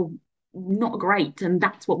tension is still not great, and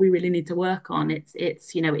that's what we really need to work on. It's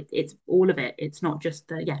all of it. It's not just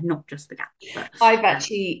the gap. But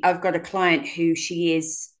I've got a client who, she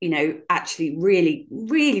is, actually really,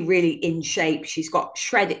 really, really in shape. She's got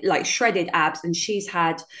shredded abs, and she's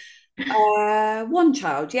had one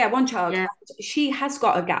child. Yeah, one child. yeah, She has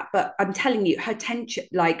got a gap, but I'm telling you, her tension,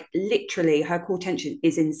 like literally her core tension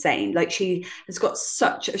is insane. Like, she has got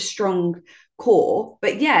such a strong core,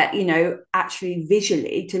 but yeah, actually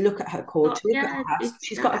visually, to look at her core, to look at yeah, her,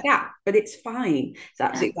 she's got a gap, but it's fine. It's yeah,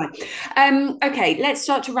 absolutely fine. Okay, let's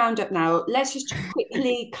start to round up now. Let's just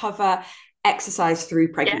quickly cover exercise through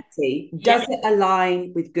yeah, pregnancy. yeah. Does it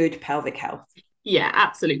align with good pelvic health? Yeah,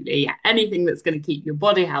 absolutely. Yeah. Anything that's going to keep your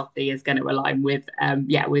body healthy is going to align with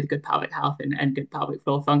with good pelvic health and good pelvic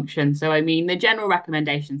floor function. So I mean, the general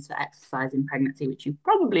recommendations for exercise in pregnancy, which you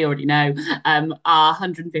probably already know, are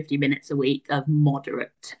 150 minutes a week of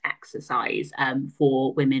moderate exercise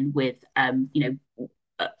for women with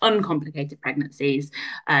uncomplicated pregnancies.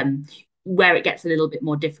 Where it gets a little bit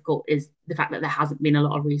more difficult is the fact that there hasn't been a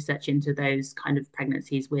lot of research into those kind of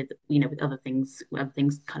pregnancies with, with other things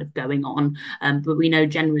kind of going on. But we know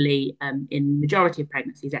generally, in majority of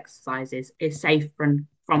pregnancies, exercise is safe from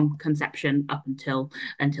from conception up until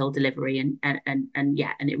delivery, and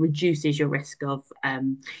yeah, and it reduces your risk of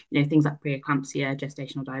things like preeclampsia,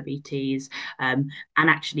 gestational diabetes, and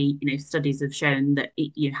actually studies have shown that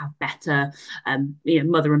you have better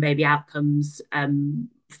mother and baby outcomes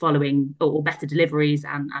following, or better deliveries,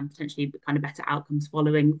 and potentially kind of better outcomes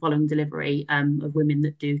following delivery, of women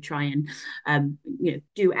that do try and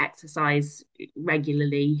do exercise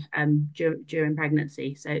regularly during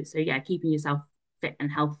pregnancy. So yeah, keeping yourself fit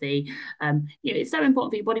and healthy, it's so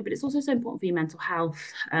important for your body, but it's also so important for your mental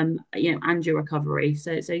health, and your recovery.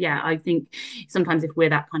 So yeah, I think sometimes if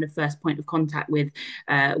we're that kind of first point of contact with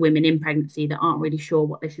women in pregnancy that aren't really sure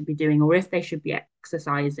what they should be doing or if they should be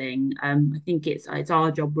exercising, I think it's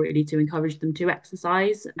our job really to encourage them to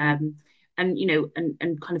exercise. And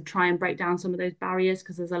kind of try and break down some of those barriers,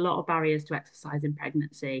 because there's a lot of barriers to exercise in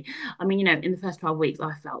pregnancy. I mean, in the first 12 weeks,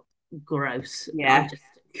 I felt gross. I just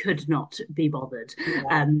could not be bothered.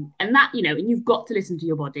 And that, and you've got to listen to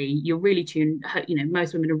your body. You're really tuned,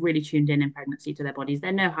 most women are really tuned in pregnancy to their bodies.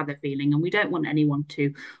 They know how they're feeling, and we don't want anyone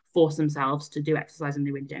to force themselves to do exercise and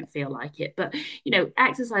they really don't feel like it. But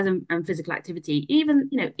exercise and physical activity, even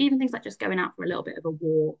things like just going out for a little bit of a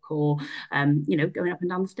walk, or going up and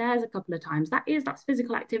down the stairs a couple of times, that's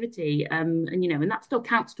physical activity. And that still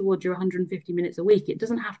counts towards your 150 minutes a week. It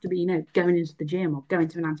doesn't have to be going into the gym or going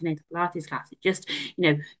to an antenatal Pilates class. It just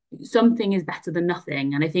something is better than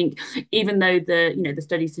nothing. And I think even though the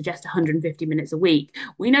studies suggest 150 minutes a week,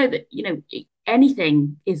 we know that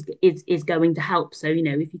anything is going to help. So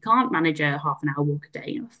if you can't manage a half an hour walk a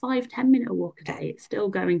day, a 5-10 minute walk a day, it's still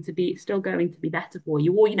going to be better for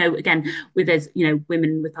you. Or again, with there's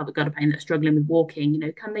women with pelvic girdle pain that are struggling with walking,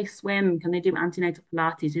 can they swim, can they do antenatal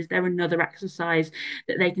Pilates, is there another exercise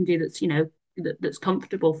that they can do that's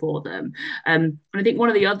comfortable for them? And I think one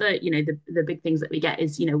of the other the big things that we get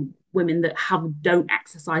is women that don't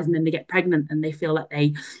exercise and then they get pregnant and they feel like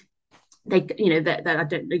they that I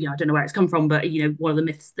don't know where it's come from, but one of the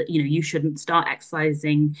myths that you shouldn't start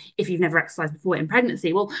exercising if you've never exercised before in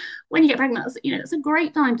pregnancy. Well, when you get pregnant, it's a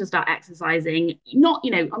great time to start exercising. Not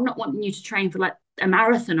I'm not wanting you to train for like a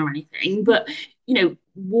marathon or anything, but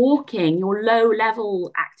walking, your low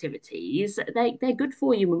level activities, they're good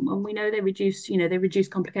for you, and we know they reduce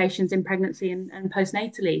complications in pregnancy and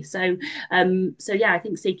postnatally. So yeah, I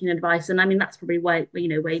think seeking advice, and I mean that's probably where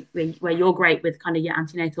you're great with kind of your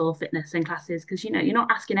antenatal fitness and classes, because you're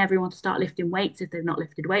not asking everyone to start lifting weights if they've not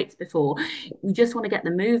lifted weights before. We just want to get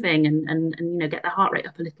them moving and get their heart rate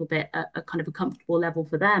up a little bit at a kind of a comfortable level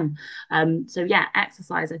for them. So yeah,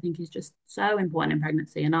 exercise I think is just so important in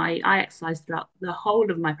pregnancy, and I exercised throughout the whole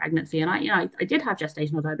of my pregnancy, and I did have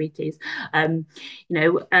gestational diabetes,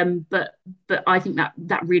 but I think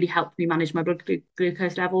that really helped me manage my blood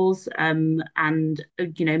glucose levels, and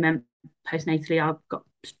meant postnatally I got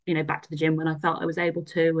back to the gym when I felt I was able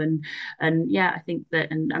to, and yeah, I think that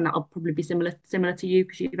and that'll probably be similar to you,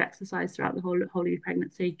 because you've exercised throughout the whole of your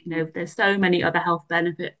pregnancy. There's so many other health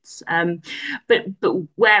benefits, but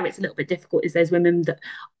where it's a little bit difficult is those women that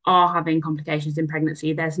are having complications in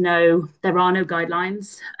pregnancy. There are no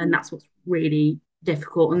guidelines, and that's what's really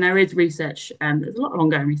difficult. And there is research, there's a lot of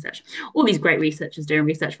ongoing research, all these great researchers doing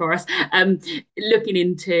research for us, looking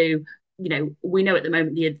into we know at the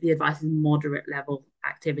moment the advice is moderate level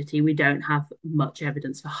activity. We don't have much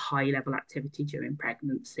evidence for high level activity during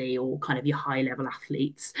pregnancy, or kind of your high level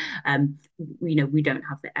athletes. We don't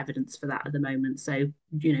have the evidence for that at the moment. So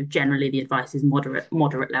generally the advice is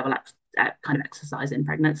moderate level kind of exercise in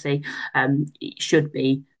pregnancy. It should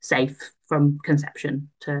be safe from conception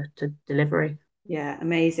to delivery. Yeah,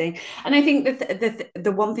 amazing. And I think that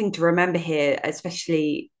the one thing to remember here,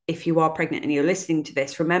 especially if you are pregnant and you're listening to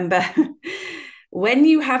this, remember when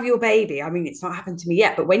you have your baby, I mean, it's not happened to me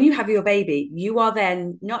yet, but when you have your baby, you are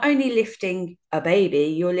then not only lifting a baby,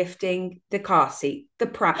 you're lifting the car seat, the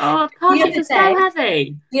pram. Oh, car seats are so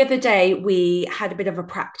heavy. The other day, we had a bit of a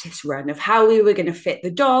practice run of how we were going to fit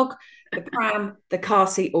the dog, the pram, the car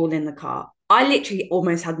seat all in the car. I literally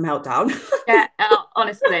almost had a meltdown. Yeah,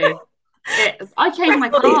 honestly. I changed my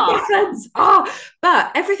car.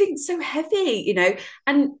 But everything's so heavy,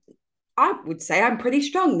 and I would say I'm pretty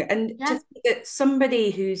strong. And to think that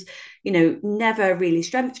somebody who's, never really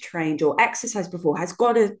strength trained or exercised before has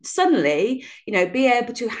got to suddenly, be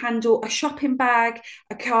able to handle a shopping bag,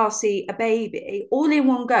 a car seat, a baby all in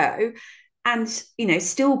one go, and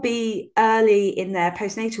still be early in their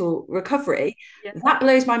postnatal recovery. That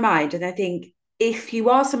blows my mind. And I think if you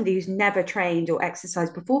are somebody who's never trained or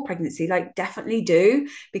exercised before pregnancy, like definitely do,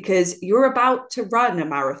 because you're about to run a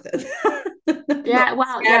marathon. Yeah,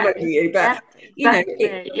 well, yeah, you, but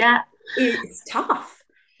exactly. it's tough.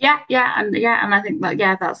 And I think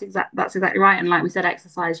that that's exactly right. And like we said,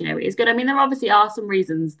 exercise, is good. I mean, there obviously are some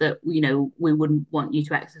reasons that we wouldn't want you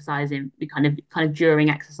to exercise in be kind of during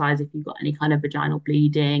exercise if you've got any kind of vaginal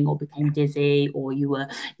bleeding or became dizzy or you were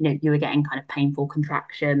getting kind of painful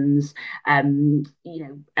contractions, any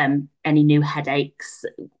new headaches,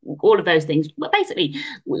 all of those things. But basically,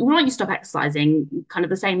 we want you to stop exercising, kind of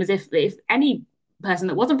the same as if any person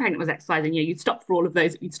that wasn't pregnant was exercising, you'd stop for all of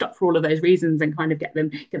those reasons and kind of get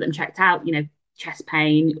them checked out, chest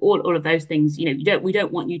pain, all of those things. We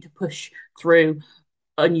don't want you to push through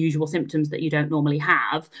unusual symptoms that you don't normally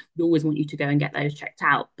have. We always want you to go and get those checked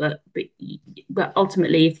out. But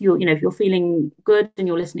ultimately, if you're feeling good and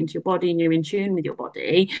you're listening to your body and you're in tune with your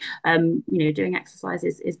body, doing exercise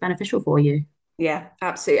is beneficial for you. Yeah,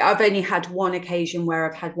 absolutely. I've only had one occasion where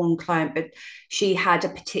I've had one client, but she had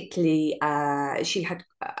she had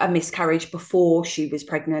a miscarriage before she was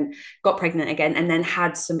pregnant, got pregnant again, and then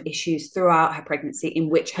had some issues throughout her pregnancy in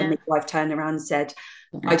which her Yeah. midwife turned around and said,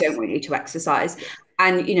 I don't Yes. want you to exercise. Yeah.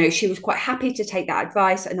 And, she was quite happy to take that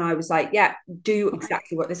advice. And I was like, yeah, do Okay.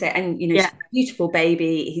 exactly what they say. And, she's Yeah. a beautiful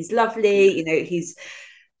baby. He's lovely. He's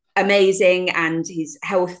amazing and he's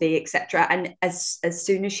healthy, etc. And as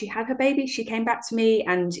soon as she had her baby, she came back to me,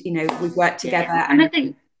 and we've worked Yeah. together, And I and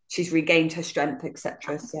think she's regained her strength,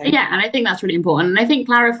 etc. So Yeah, and I think that's really important. And I think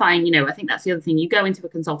clarifying, I think that's the other thing. You go into a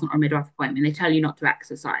consultant or a midwife appointment, they tell you not to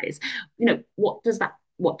exercise. What does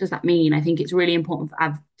that mean? I think it's really important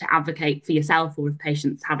to advocate for yourself, or if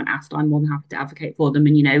patients haven't asked, I'm more than happy to advocate for them.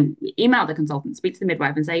 And email the consultant, speak to the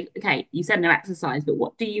midwife, and say, okay, you said no exercise, but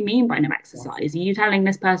what do you mean by no exercise? Are you telling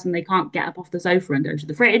this person they can't get up off the sofa and go to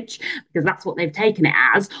the fridge because that's what they've taken it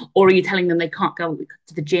as, or are you telling them they can't go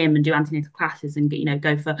to the gym and do antenatal classes and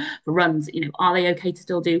go for runs? Are they okay to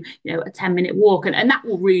still do a 10-minute walk? And that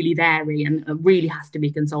will really vary and really has to be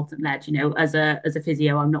consultant led. As a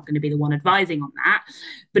physio, I'm not going to be the one advising on that,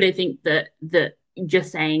 but I think that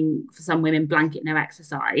just saying for some women blanket no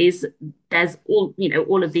exercise, there's all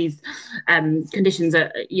of these conditions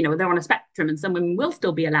are, they're on a spectrum, and some women will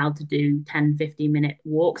still be allowed to do 10-15 minute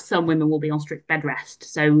walks. Some women will be on strict bed rest.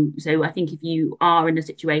 So I think if you are in a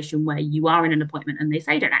situation where you are in an appointment and they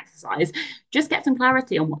say don't exercise, just get some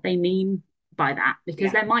clarity on what they mean by that,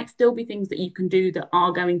 because yeah, there might still be things that you can do that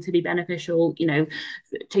are going to be beneficial,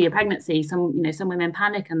 to your pregnancy. Some women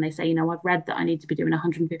panic and they say, I've read that I need to be doing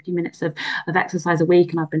 150 minutes of exercise a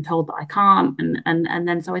week, and I've been told that I can't. And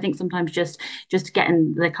then so I think sometimes just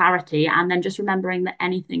getting the clarity, and then just remembering that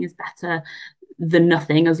anything is better than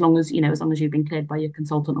nothing, as long as you've been cleared by your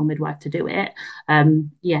consultant or midwife to do it.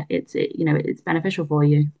 It's beneficial for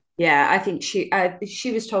you. yeah. I think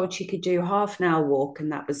she was told she could do half an hour walk,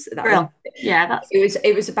 and that was Real. Yeah, that's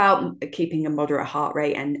it was about keeping a moderate heart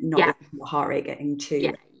rate and not yeah, letting the heart rate getting too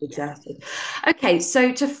yeah, yeah. exerted. Okay,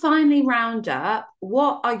 so to finally round up,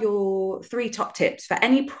 what are your three top tips for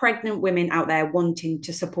any pregnant women out there wanting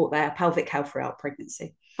to support their pelvic health throughout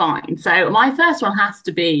pregnancy? Fine. So my first one has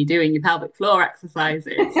to be doing your pelvic floor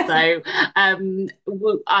exercises. So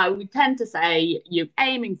we tend to say you're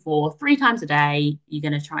aiming for 3 times a day. You're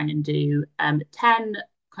going to try and do 10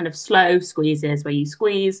 kind of slow squeezes where you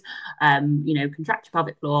squeeze, contract your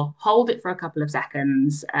pelvic floor, hold it for a couple of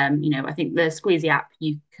seconds. I think the Squeezy app,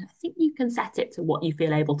 I think you can set it to what you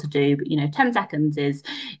feel able to do, but 10 seconds is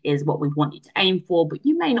what we want you to aim for, but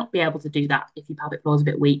you may not be able to do that if your pelvic floor is a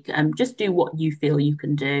bit weak. Just do what you feel you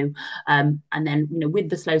can do. And then, with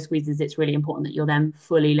the slow squeezes, it's really important that you're then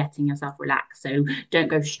fully letting yourself relax. So don't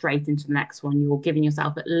go straight into the next one. You're giving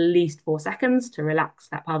yourself at least 4 seconds to relax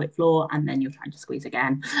that pelvic floor, and then you're trying to squeeze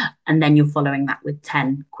again. And then you're following that with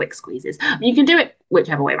 10 quick squeezes. You can do it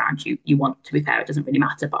whichever way around you want, to be fair. It doesn't really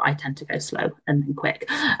matter, but I tend to go slow and then quick.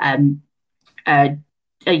 Um, uh,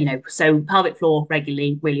 so pelvic floor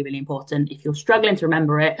regularly, really, really important. If you're struggling to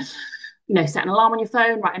remember it, set an alarm on your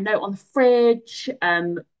phone, write a note on the fridge,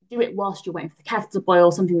 do it whilst you're waiting for the kettle to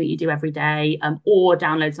boil, something that you do every day, or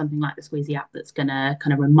download something like the Squeezy app that's going to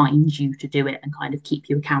kind of remind you to do it and kind of keep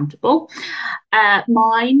you accountable.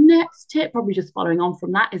 My next tip, probably just following on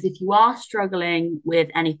from that, is if you are struggling with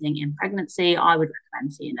anything in pregnancy, I would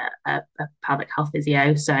recommend seeing a pelvic health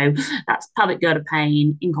physio. So that's pelvic girdle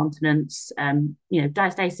pain, incontinence,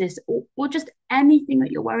 diastasis, or just anything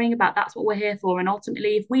that you're worrying about. That's what we're here for. And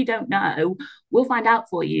ultimately, if we don't know, we'll find out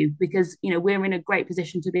for you, because we're in a great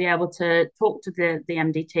position to be able to talk to the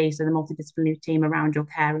MDT, so the multidisciplinary team around your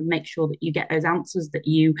care, and make sure that you get those answers that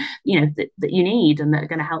you need and that are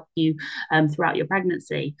going to help you throughout your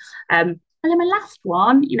pregnancy. And then my last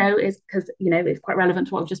one, is because, it's quite relevant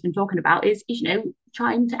to what we've just been talking about, is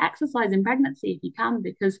trying to exercise in pregnancy if you can,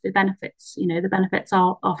 because the benefits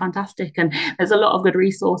are fantastic. And there's a lot of good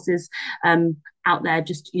resources out there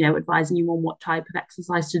just, advising you on what type of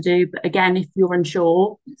exercise to do. But again, if you're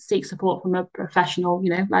unsure, seek support from a professional,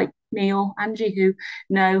 like me or Angie, who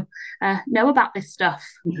know about this stuff.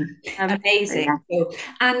 So Amazing. yeah, Cool.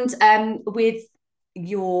 And with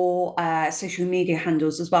your social media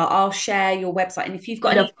handles as well, I'll share your website. And if you've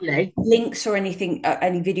got any lovely. links or anything,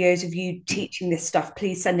 any videos of you teaching this stuff,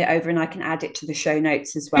 please send it over and I can add it to the show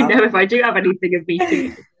notes as well. If I do have anything of me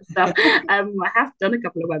teaching stuff. I have done a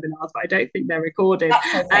couple of webinars, but I don't think they're recorded.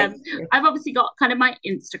 That's okay. I've obviously got kind of my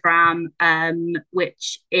Instagram,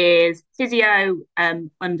 which is physio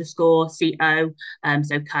underscore co,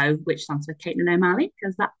 so co, which stands for Caitlin O'Malley,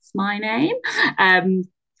 because that's my name.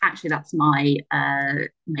 Actually, that's my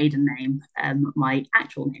maiden name. My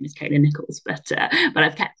actual name is Caitlin Nichols, but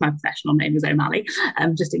I've kept my professional name as O'Malley,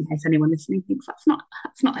 just in case anyone listening thinks that's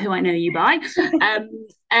not who I know you by.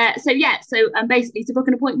 So basically, to book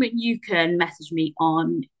an appointment, you can message me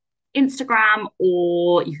on Instagram,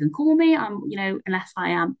 or you can call me. Unless I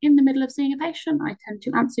am in the middle of seeing a patient, I tend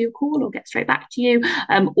to answer your call or get straight back to you.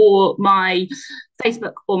 Or my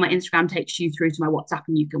Facebook or my Instagram takes you through to my WhatsApp,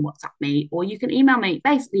 and you can WhatsApp me or you can email me.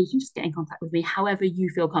 Basically, you can just get in contact with me however you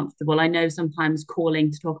feel comfortable. I know sometimes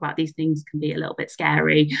calling to talk about these things can be a little bit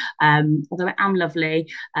scary, although I am lovely,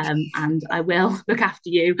 and I will look after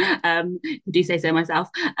you. I do say so myself.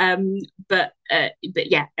 But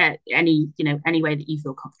yeah, any way that you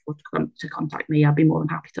feel comfortable to contact me, I'll be more than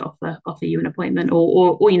happy to offer you an appointment,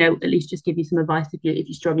 or at least just give you some advice if you're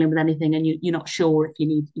struggling with anything and you're not sure if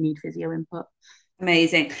you need physio input.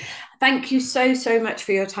 Amazing. Thank you so, so much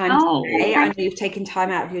for your time Oh, today. I know thank you've taken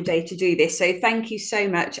time out of your day to do this. So thank you so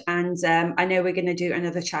much. And I know we're going to do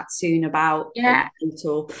another chat soon about yeah.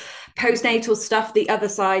 postnatal stuff, the other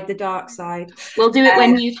side, the dark side. We'll do it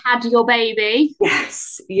when you've had your baby.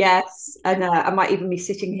 Yes, yes. And I might even be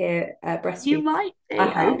sitting here You breastfeeding. might I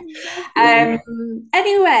be. hope. Oh, lovely.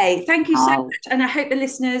 Anyway, thank you so Oh, much. And I hope the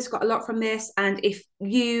listeners got a lot from this. And if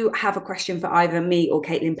you have a question for either me or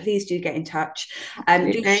Caitlin, please do get in touch. Do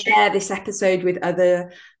absolutely. share this episode with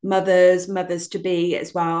other mothers to be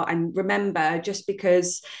as well. And remember, just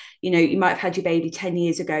because you might have had your baby 10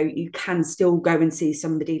 years ago, you can still go and see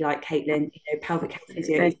somebody like Caitlin. Pelvic health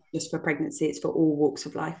physio is Absolutely. just for pregnancy, it's for all walks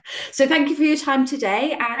of life. So thank you for your time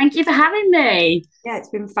today. And Thank you for having me. yeah, it's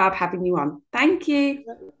been fab having you on. Thank you.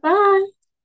 Bye.